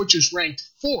 batters, which is ranked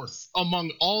 4th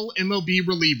among all MLB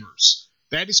relievers.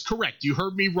 That is correct. You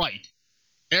heard me right.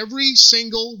 Every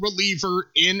single reliever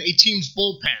in a team's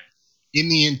bullpen in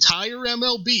the entire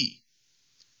MLB,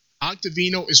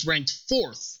 Ottavino is ranked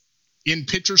 4th in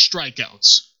pitcher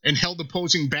strikeouts and held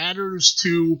opposing batters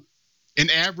to an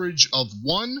average of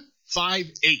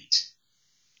 158.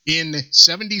 in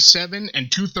 77 and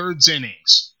 2/3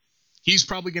 innings. He's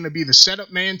probably going to be the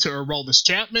setup man to Aroldis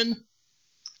Chapman.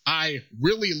 I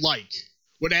really like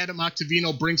what Adam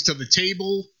Ottavino brings to the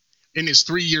table in his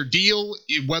 3-year deal,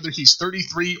 whether he's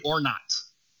 33 or not.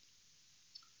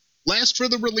 Last for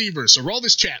the relievers,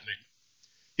 Aroldis Chapman.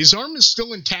 His arm is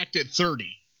still intact at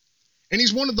 30, and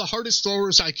he's one of the hardest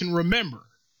throwers I can remember.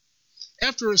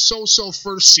 After a so-so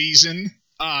first season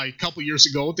a couple years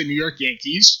ago with the New York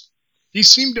Yankees, he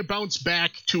seemed to bounce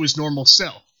back to his normal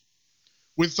self.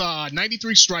 With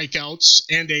 93 strikeouts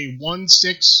and a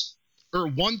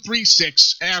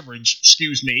 1.36 average,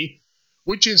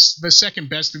 which is the second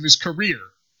best of his career.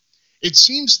 It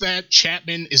seems that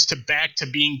Chapman is back to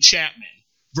being Chapman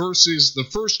versus the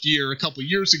first year a couple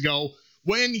years ago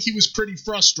when he was pretty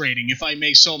frustrating, if I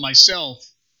may say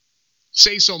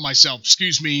so myself,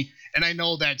 and I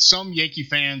know that some Yankee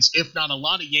fans, if not a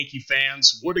lot of Yankee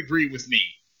fans, would agree with me.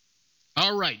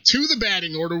 All right, to the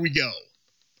batting order we go.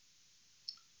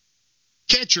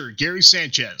 Catcher, Gary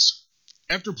Sanchez.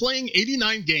 After playing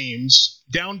 89 games,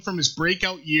 down from his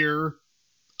breakout year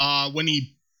when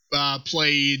he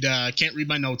played, can't read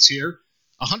my notes here,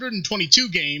 122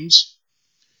 games,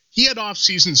 he had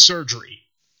off-season surgery.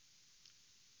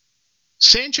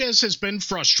 Sanchez has been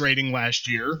frustrating last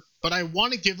year, but I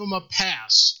want to give him a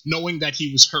pass knowing that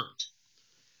he was hurt.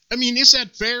 I mean, is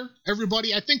that fair,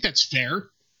 everybody? I think that's fair.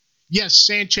 Yes,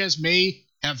 Sanchez may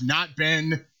have not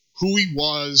been who he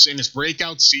was in his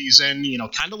breakout season,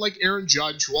 kind of like Aaron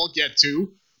Judge, who I'll get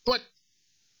to. But,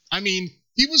 I mean,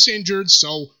 he was injured,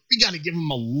 so we got to give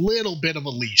him a little bit of a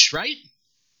leash, right?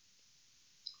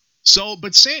 So,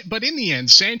 but in the end,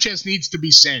 Sanchez needs to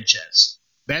be Sanchez.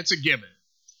 That's a given.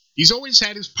 He's always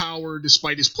had his power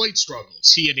despite his plate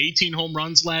struggles. He had 18 home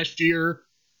runs last year,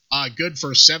 good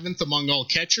for 7th among all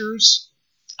catchers.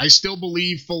 I still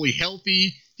believe fully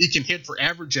healthy, he can hit for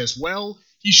average as well.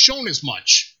 He's shown as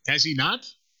much, has he not?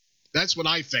 That's what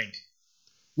I think.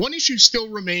 One issue still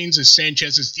remains is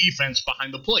Sanchez's defense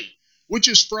behind the plate, which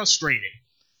is frustrating.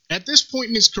 At this point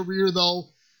in his career, though,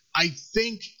 I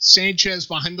think Sanchez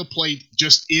behind the plate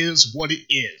just is what it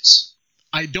is.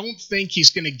 I don't think he's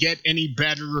going to get any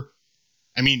better.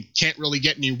 I mean, can't really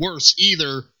get any worse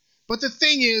either. But the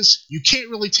thing is, you can't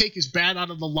really take his bat out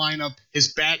of the lineup.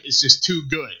 His bat is just too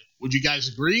good. Would you guys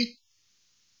agree?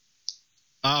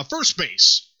 First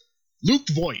base, Luke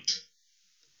Voit.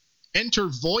 Enter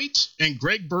Voit and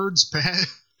Greg Bird's bat.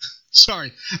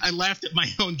 Sorry, I laughed at my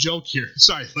own joke here.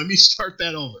 Sorry, let me start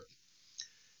that over.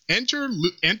 Enter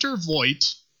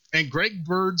Voit, and Greg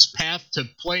Bird's path to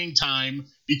playing time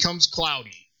becomes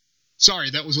cloudy.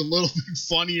 Sorry, that was a little bit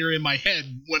funnier in my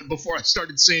head before I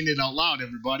started saying it out loud,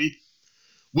 everybody.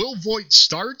 Will Voit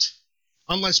start?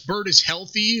 Unless Bird is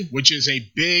healthy, which is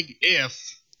a big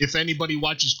if anybody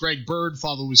watches Greg Bird,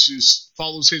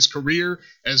 follows his career,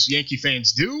 as Yankee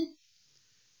fans do.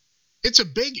 It's a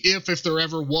big if there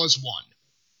ever was one.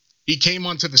 He came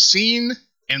onto the scene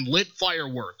and lit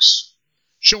fireworks,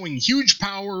 showing huge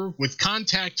power with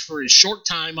contact for his short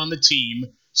time on the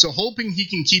team, so hoping he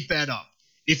can keep that up.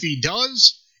 If he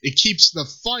does, it keeps the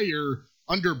fire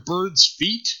under Bird's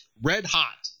feet red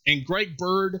hot, and Greg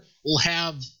Bird will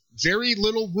have very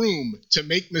little room to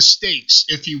make mistakes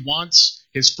if he wants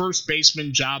his first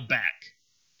baseman job back.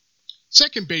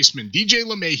 Second baseman, DJ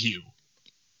LeMahieu.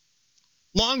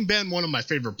 Long been one of my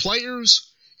favorite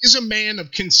players, is a man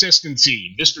of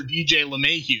consistency, Mr. DJ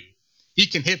LeMahieu. He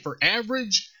can hit for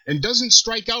average and doesn't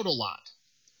strike out a lot.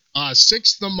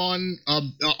 Sixth among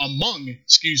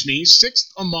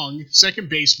second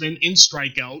basemen in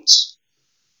strikeouts,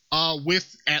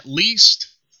 with at least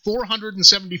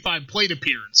 475 plate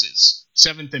appearances,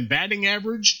 7th in batting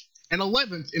average, and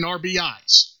 11th in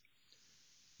RBIs.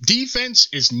 Defense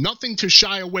is nothing to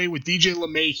shy away with DJ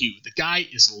LeMahieu. The guy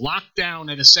is locked down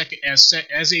at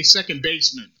as a second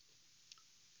baseman.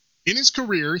 In his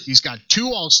career, he's got 2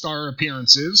 All-Star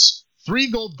appearances,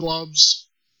 3 Gold Gloves,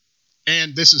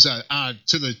 and this is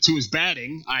to his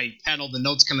batting. I had all the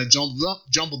notes kind of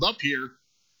jumbled up here.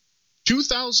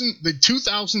 The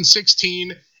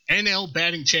 2016 NL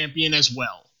batting champion as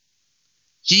well.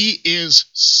 He is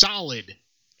solid,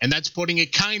 and that's putting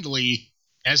it kindly,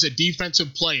 as a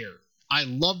defensive player. I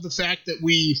love the fact that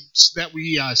we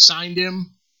signed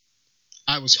him.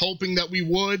 I was hoping that we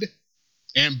would,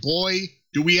 and boy,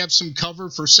 do we have some cover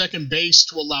for second base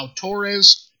to allow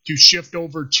Torres to shift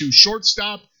over to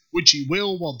shortstop, which he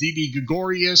will, while Didi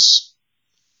Gregorius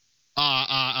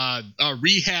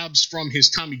rehabs from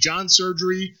his Tommy John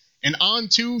surgery, and on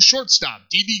to shortstop,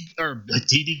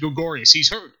 Didi Gregorius. He's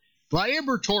hurt.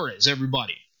 Gleyber Torres,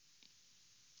 everybody.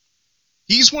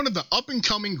 He's one of the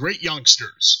up-and-coming great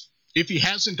youngsters. if he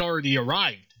hasn't already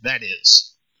arrived, that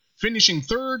is. Finishing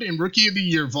third in Rookie of the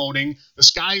Year voting, the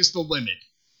sky is the limit.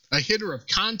 A hitter of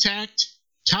contact,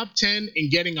 top 10 in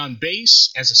getting on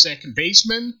base as a second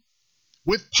baseman,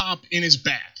 with pop in his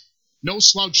bat. No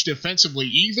slouch defensively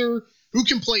either, who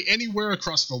can play anywhere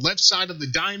across the left side of the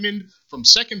diamond, from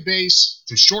second base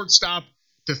to shortstop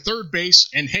to third base,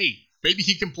 and hey, maybe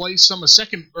he can play some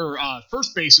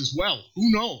first base as well.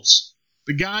 Who knows?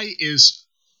 The guy is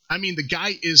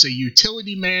a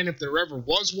utility man if there ever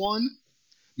was one,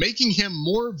 making him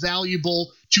more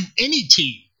valuable to any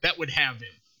team that would have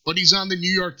him. But he's on the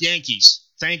New York Yankees.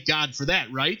 Thank God for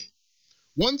that, right?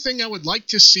 One thing I would like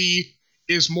to see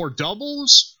is more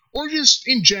doubles, or just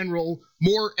in general,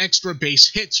 more extra base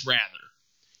hits rather.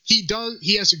 He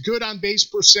has a good on base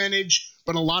percentage,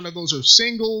 but a lot of those are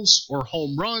singles or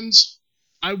home runs.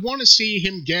 I want to see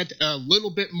him get a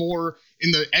little bit more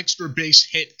in the extra base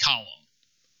hit column.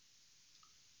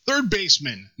 Third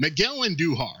baseman, Miguel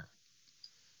Andujar.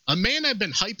 A man I've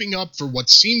been hyping up for what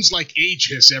seems like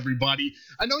ages, everybody.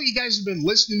 I know you guys have been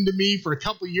listening to me for a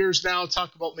couple years now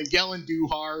talk about Miguel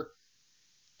Andujar,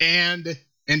 and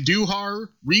Andujar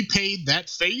repaid that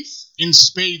faith in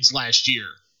spades last year,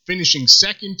 finishing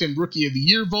second in Rookie of the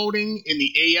Year voting in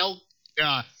the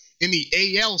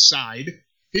AL side,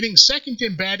 hitting second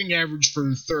in batting average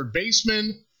for third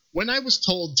baseman, when I was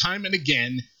told time and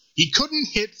again he couldn't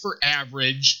hit for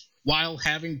average while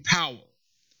having power,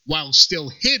 while still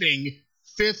hitting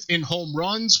fifth in home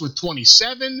runs with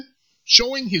 27,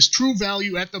 showing his true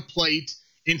value at the plate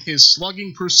in his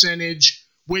slugging percentage,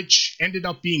 which ended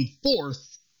up being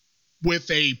fourth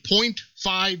with a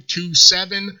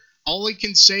 .527. All I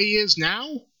can say is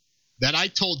now that I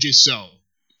told you so.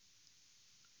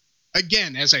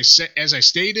 Again, as I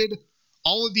stated,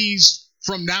 all of these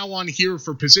from now on here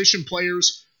for position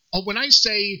players, when I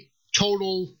say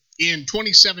total in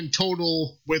 27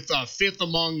 total with fifth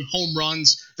among home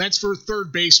runs, that's for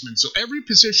third baseman. So every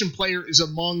position player is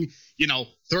among,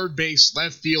 third base,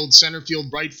 left field, center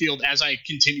field, right field as I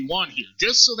continue on here,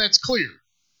 just so that's clear.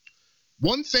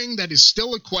 One thing that is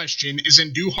still a question is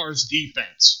Andujar's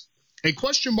defense. A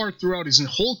question mark throughout his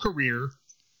whole career,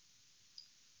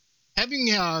 having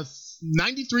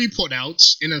 93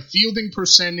 putouts and a fielding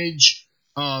percentage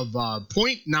of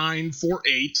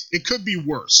 .948. It could be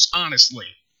worse, honestly.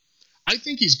 I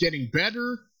think he's getting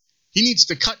better. He needs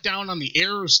to cut down on the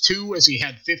errors too, as he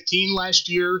had 15 last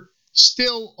year.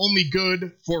 Still only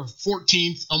good for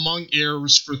 14th among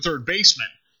errors for third baseman.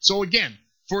 So again,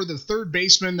 for the third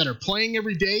basemen that are playing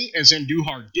every day, as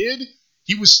Andujar did,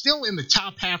 he was still in the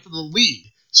top half of the league.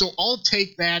 So I'll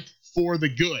take that for the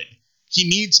good. He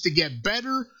needs to get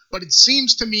better, but it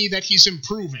seems to me that he's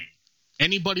improving.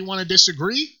 Anybody want to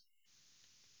disagree?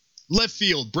 Left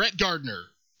field, Brett Gardner.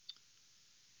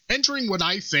 Entering what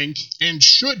I think and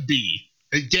should be,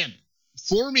 again,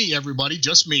 for me, everybody,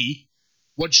 just me,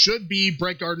 what should be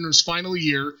Brett Gardner's final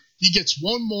year, he gets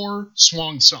one more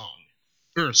swan song.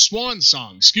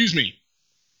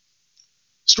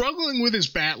 Struggling with his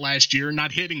bat last year,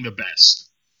 not hitting the best.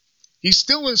 He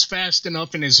still is fast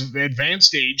enough in his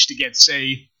advanced age to get,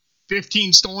 say,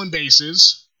 15 stolen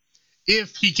bases,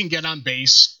 if he can get on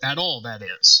base at all, that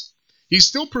is. He's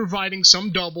still providing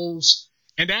some doubles,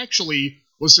 and actually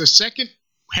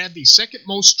had the second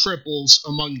most triples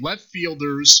among left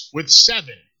fielders with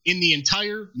 7 in the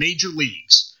entire major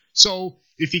leagues. So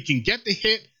if he can get the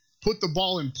hit, put the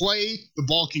ball in play, the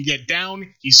ball can get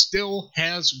down, he still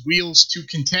has wheels to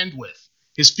contend with.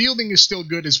 His fielding is still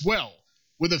good as well,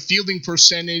 with a fielding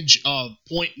percentage of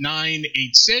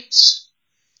 .986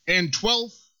 and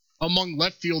 12th among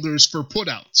left fielders for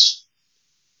putouts.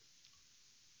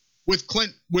 With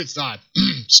Clint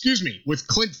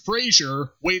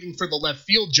Frazier waiting for the left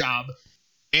field job,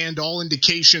 and all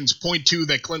indications point to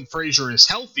that Clint Frazier is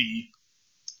healthy,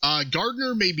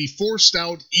 Gardner may be forced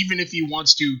out even if he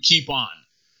wants to keep on.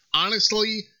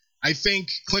 Honestly, I think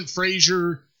Clint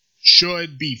Frazier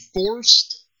should be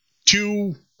forced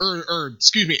to,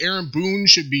 Aaron Boone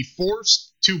should be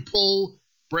forced to pull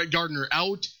Brett Gardner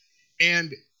out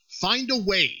and find a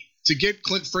way to get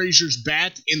Clint Frazier's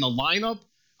bat in the lineup.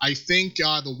 I think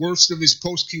the worst of his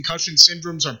post-concussion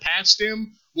syndromes are past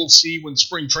him. We'll see when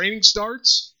spring training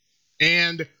starts.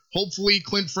 And hopefully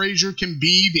Clint Frazier can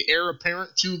be the heir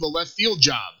apparent to the left field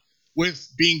job,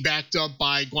 with being backed up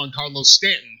by Giancarlo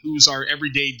Stanton, who's our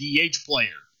everyday DH player.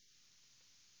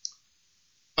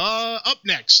 Up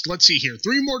next, let's see here.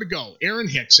 3 more to go. Aaron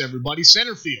Hicks, everybody,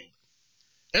 center field.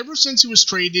 Ever since he was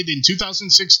traded in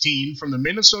 2016 from the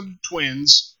Minnesota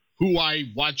Twins, who I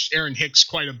watched Aaron Hicks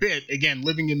quite a bit, again,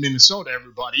 living in Minnesota,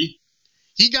 everybody,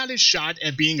 He got his shot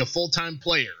at being a full-time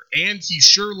player, and he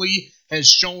surely has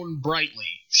shined brightly.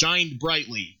 I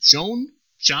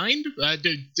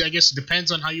guess it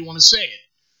depends on how you want to say it.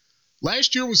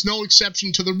 Last year was no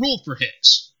exception to the rule for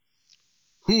Hicks,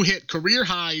 who hit career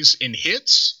highs in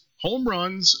hits, home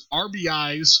runs,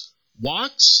 RBIs,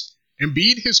 walks, and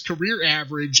beat his career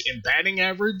average in batting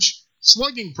average,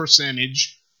 slugging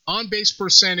percentage, on-base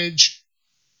percentage,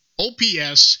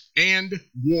 OPS, and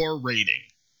WAR rating,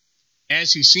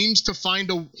 as he seems to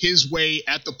find his way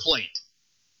at the plate.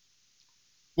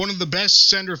 One of the best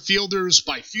center fielders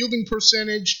by fielding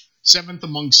percentage, 7th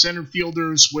among center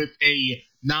fielders with a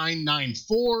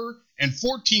 .994, and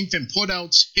 14th in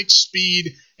putouts, Hicks'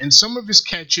 speed, and some of the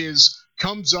catches he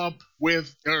comes up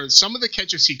with,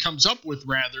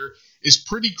 is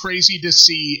pretty crazy to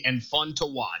see and fun to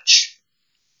watch.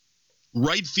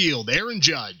 Right field, Aaron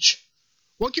Judge.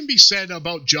 What can be said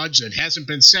about Judge that hasn't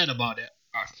been said about it?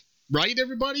 Right,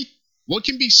 everybody? What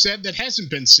can be said that hasn't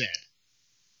been said?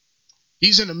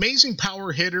 He's an amazing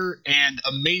power hitter and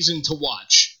amazing to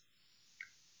watch.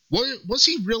 Was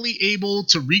he really able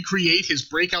to recreate his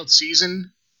breakout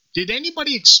season? Did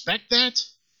anybody expect that?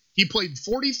 He played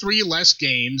 43 less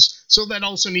games, so that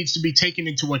also needs to be taken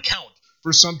into account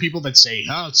for some people that say,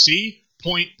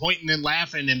 pointing and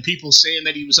laughing, and people saying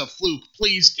that he was a fluke.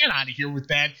 Please, get out of here with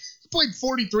that. He played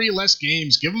 43 less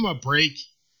games. Give him a break.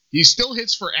 He still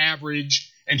hits for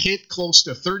average and hit close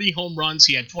to 30 home runs.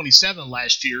 He had 27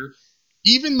 last year,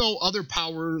 even though other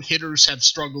power hitters have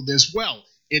struggled as well.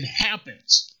 It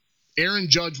happens. Aaron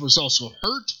Judge was also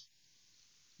hurt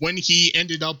when he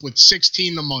ended up with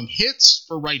 16 among hits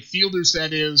for right fielders,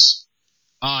 that is,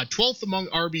 12th among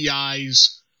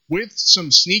RBIs with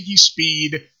some sneaky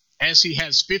speed, as he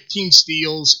has 15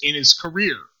 steals in his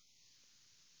career.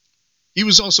 He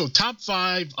was also top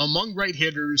 5 among right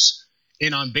hitters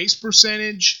in on-base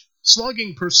percentage,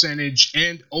 slugging percentage,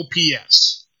 and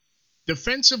OPS.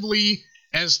 Defensively,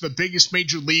 as the biggest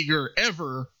major leaguer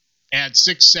ever at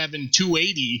 6'7",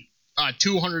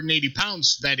 280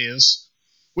 pounds, that is,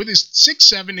 with his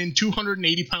 6'7" and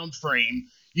 280-pound frame,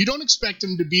 you don't expect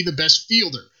him to be the best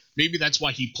fielder. Maybe that's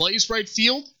why he plays right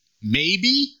field?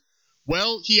 Maybe.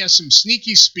 Well, he has some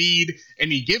sneaky speed,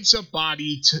 and he gives up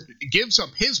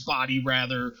his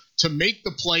body to make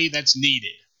the play that's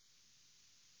needed.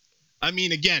 I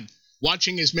mean, again,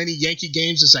 watching as many Yankee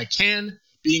games as I can,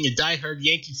 being a diehard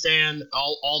Yankee fan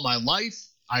all my life,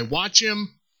 I watch him,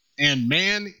 and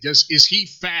man, is he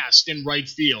fast in right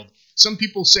field. Some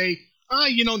people say,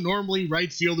 normally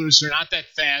right fielders are not that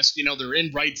fast. They're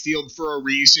in right field for a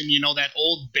reason. That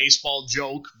old baseball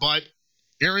joke. But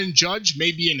Aaron Judge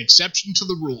may be an exception to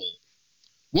the rule.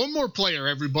 One more player,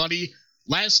 everybody.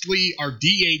 Lastly, our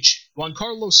DH,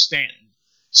 Giancarlo Stanton.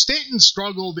 Stanton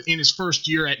struggled in his first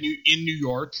year in New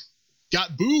York.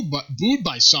 Got booed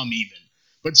by some even.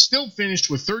 But still finished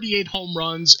with 38 home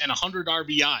runs and 100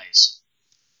 RBIs.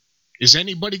 Is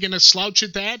anybody going to slouch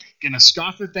at that? Going to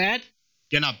scoff at that?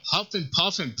 Going to huff and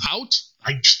puff and pout?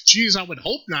 I would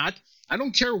hope not. I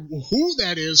don't care who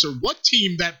that is or what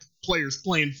team that player's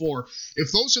playing for.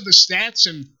 If those are the stats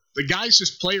and the guy's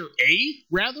just player A,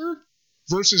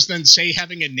 versus then, say,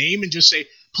 having a name and just say,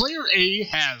 player A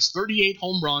has 38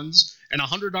 home runs and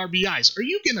 100 RBIs. Are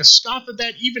you going to scoff at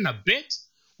that even a bit?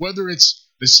 Whether it's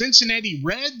the Cincinnati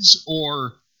Reds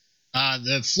or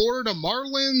the Florida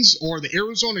Marlins or the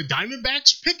Arizona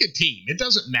Diamondbacks, pick a team. It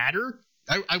doesn't matter.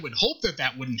 I would hope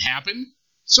that wouldn't happen.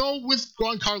 So with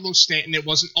Giancarlo Stanton, it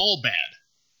wasn't all bad.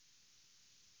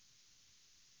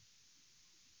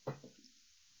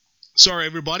 Sorry,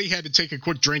 everybody. Had to take a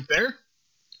quick drink there.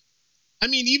 I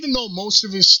mean, even though most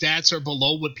of his stats are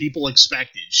below what people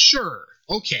expected, sure,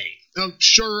 okay,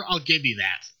 sure, I'll give you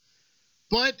that.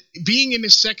 But being in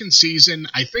his second season,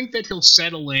 I think that he'll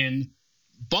settle in,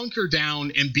 bunker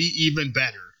down, and be even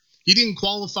better. He didn't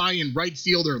qualify in right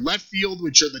field or left field,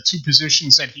 which are the two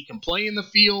positions that he can play in the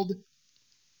field,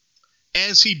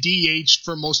 as he DH'd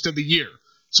for most of the year.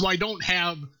 So I don't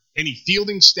have any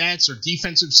fielding stats or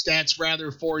defensive stats,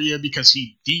 for you, because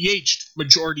he DH'd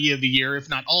majority of the year, if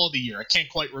not all of the year. I can't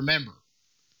quite remember.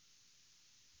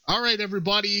 All right,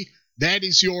 everybody. That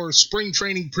is your spring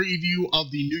training preview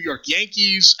of the New York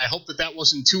Yankees. I hope that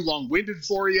wasn't too long-winded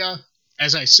for you.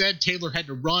 As I said, Taylor had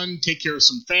to run, take care of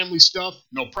some family stuff.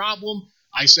 No problem.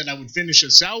 I said I would finish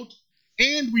us out.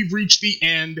 And we've reached the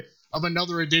end of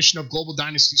another edition of Global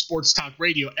Dynasty Sports Talk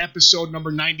Radio, episode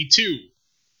number 92.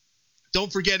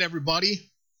 Don't forget,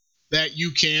 everybody, that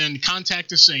you can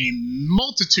contact us a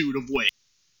multitude of ways.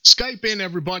 Skype in,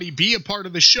 everybody. Be a part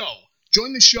of the show.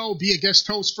 Join the show. Be a guest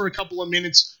host for a couple of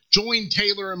minutes. Join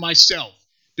Taylor and myself.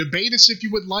 Debate us if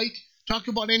you would like. Talk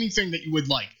about anything that you would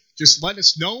like. Just let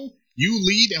us know. You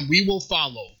lead and we will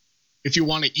follow. If you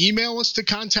want to email us to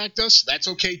contact us, that's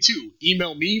okay too.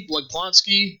 Email me, Blake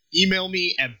Plonsky. Email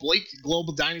me at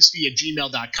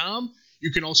blakeglobalDynasty@gmail.com.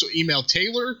 You can also email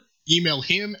Taylor. Email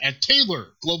him at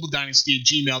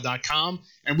taylorglobaldynasty@gmail.com.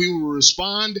 And we will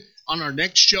respond on our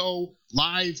next show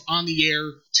live on the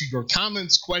air to your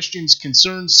comments, questions,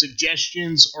 concerns,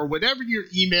 suggestions, or whatever your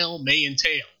email may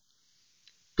entail.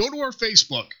 Go to our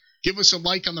Facebook. Give us a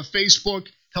like on the Facebook.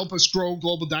 Help us grow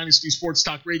Global Dynasty Sports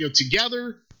Talk Radio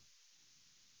together.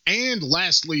 And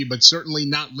lastly, but certainly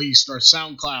not least, our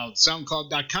SoundCloud,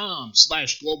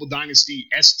 soundcloud.com/Global Dynasty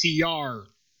STR.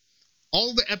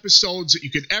 All the episodes that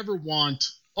you could ever want,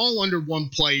 all under one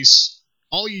place.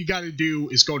 All you got to do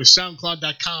is go to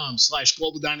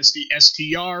soundcloud.com/Global Dynasty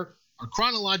STR. Our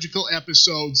chronological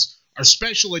episodes, our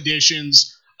special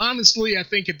editions. Honestly, I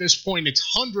think at this point it's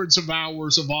hundreds of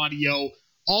hours of audio,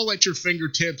 all at your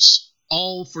fingertips,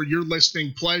 all for your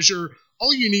listening pleasure.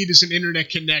 All you need is an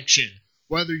internet connection.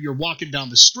 Whether you're walking down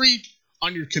the street,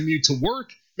 on your commute to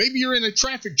work, maybe you're in a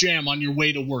traffic jam on your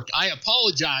way to work. I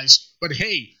apologize, but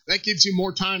hey, that gives you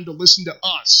more time to listen to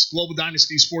us, Global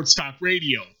Dynasty Sports Talk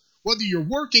Radio. Whether you're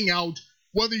working out,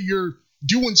 whether you're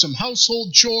doing some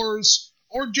household chores,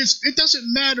 or just, it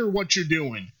doesn't matter what you're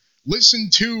doing. Listen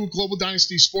to Global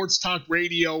Dynasty Sports Talk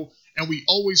Radio, and we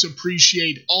always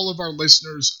appreciate all of our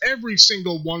listeners. Every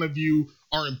single one of you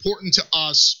are important to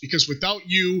us because without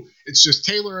you, it's just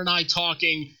Taylor and I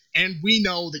talking, and we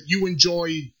know that you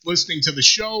enjoy listening to the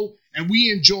show, and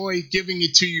we enjoy giving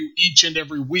it to you each and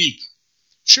every week.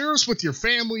 Share us with your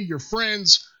family, your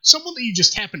friends, someone that you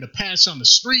just happen to pass on the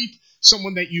street,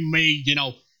 someone that you may,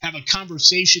 have a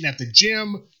conversation at the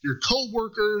gym, your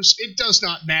coworkers. It does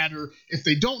not matter. If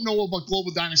they don't know about Global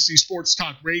Dynasty Sports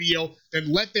Talk Radio,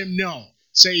 then let them know.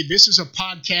 Say, this is a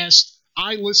podcast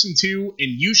I listen to,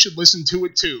 and you should listen to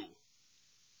it too.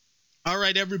 All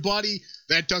right, everybody,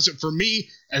 that does it for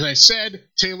me. As I said,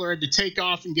 Taylor had to take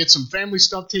off and get some family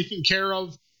stuff taken care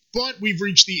of, but we've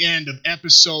reached the end of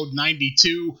episode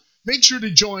 92. Make sure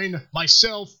to join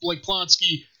myself, Blake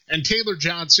Plonsky, and Taylor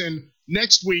Johnson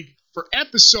next week for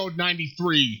episode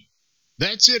 93.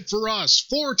 That's it for us.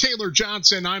 For Taylor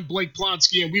Johnson, I'm Blake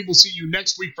Plonsky, and we will see you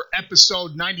next week for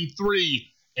episode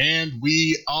 93. And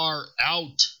we are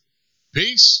out.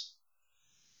 Peace.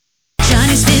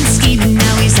 Johnny's been scheming,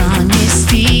 now he's on his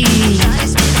feet.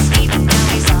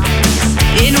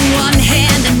 In one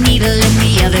hand a needle, in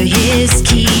the other his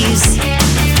keys.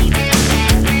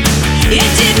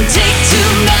 It didn't take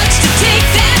too much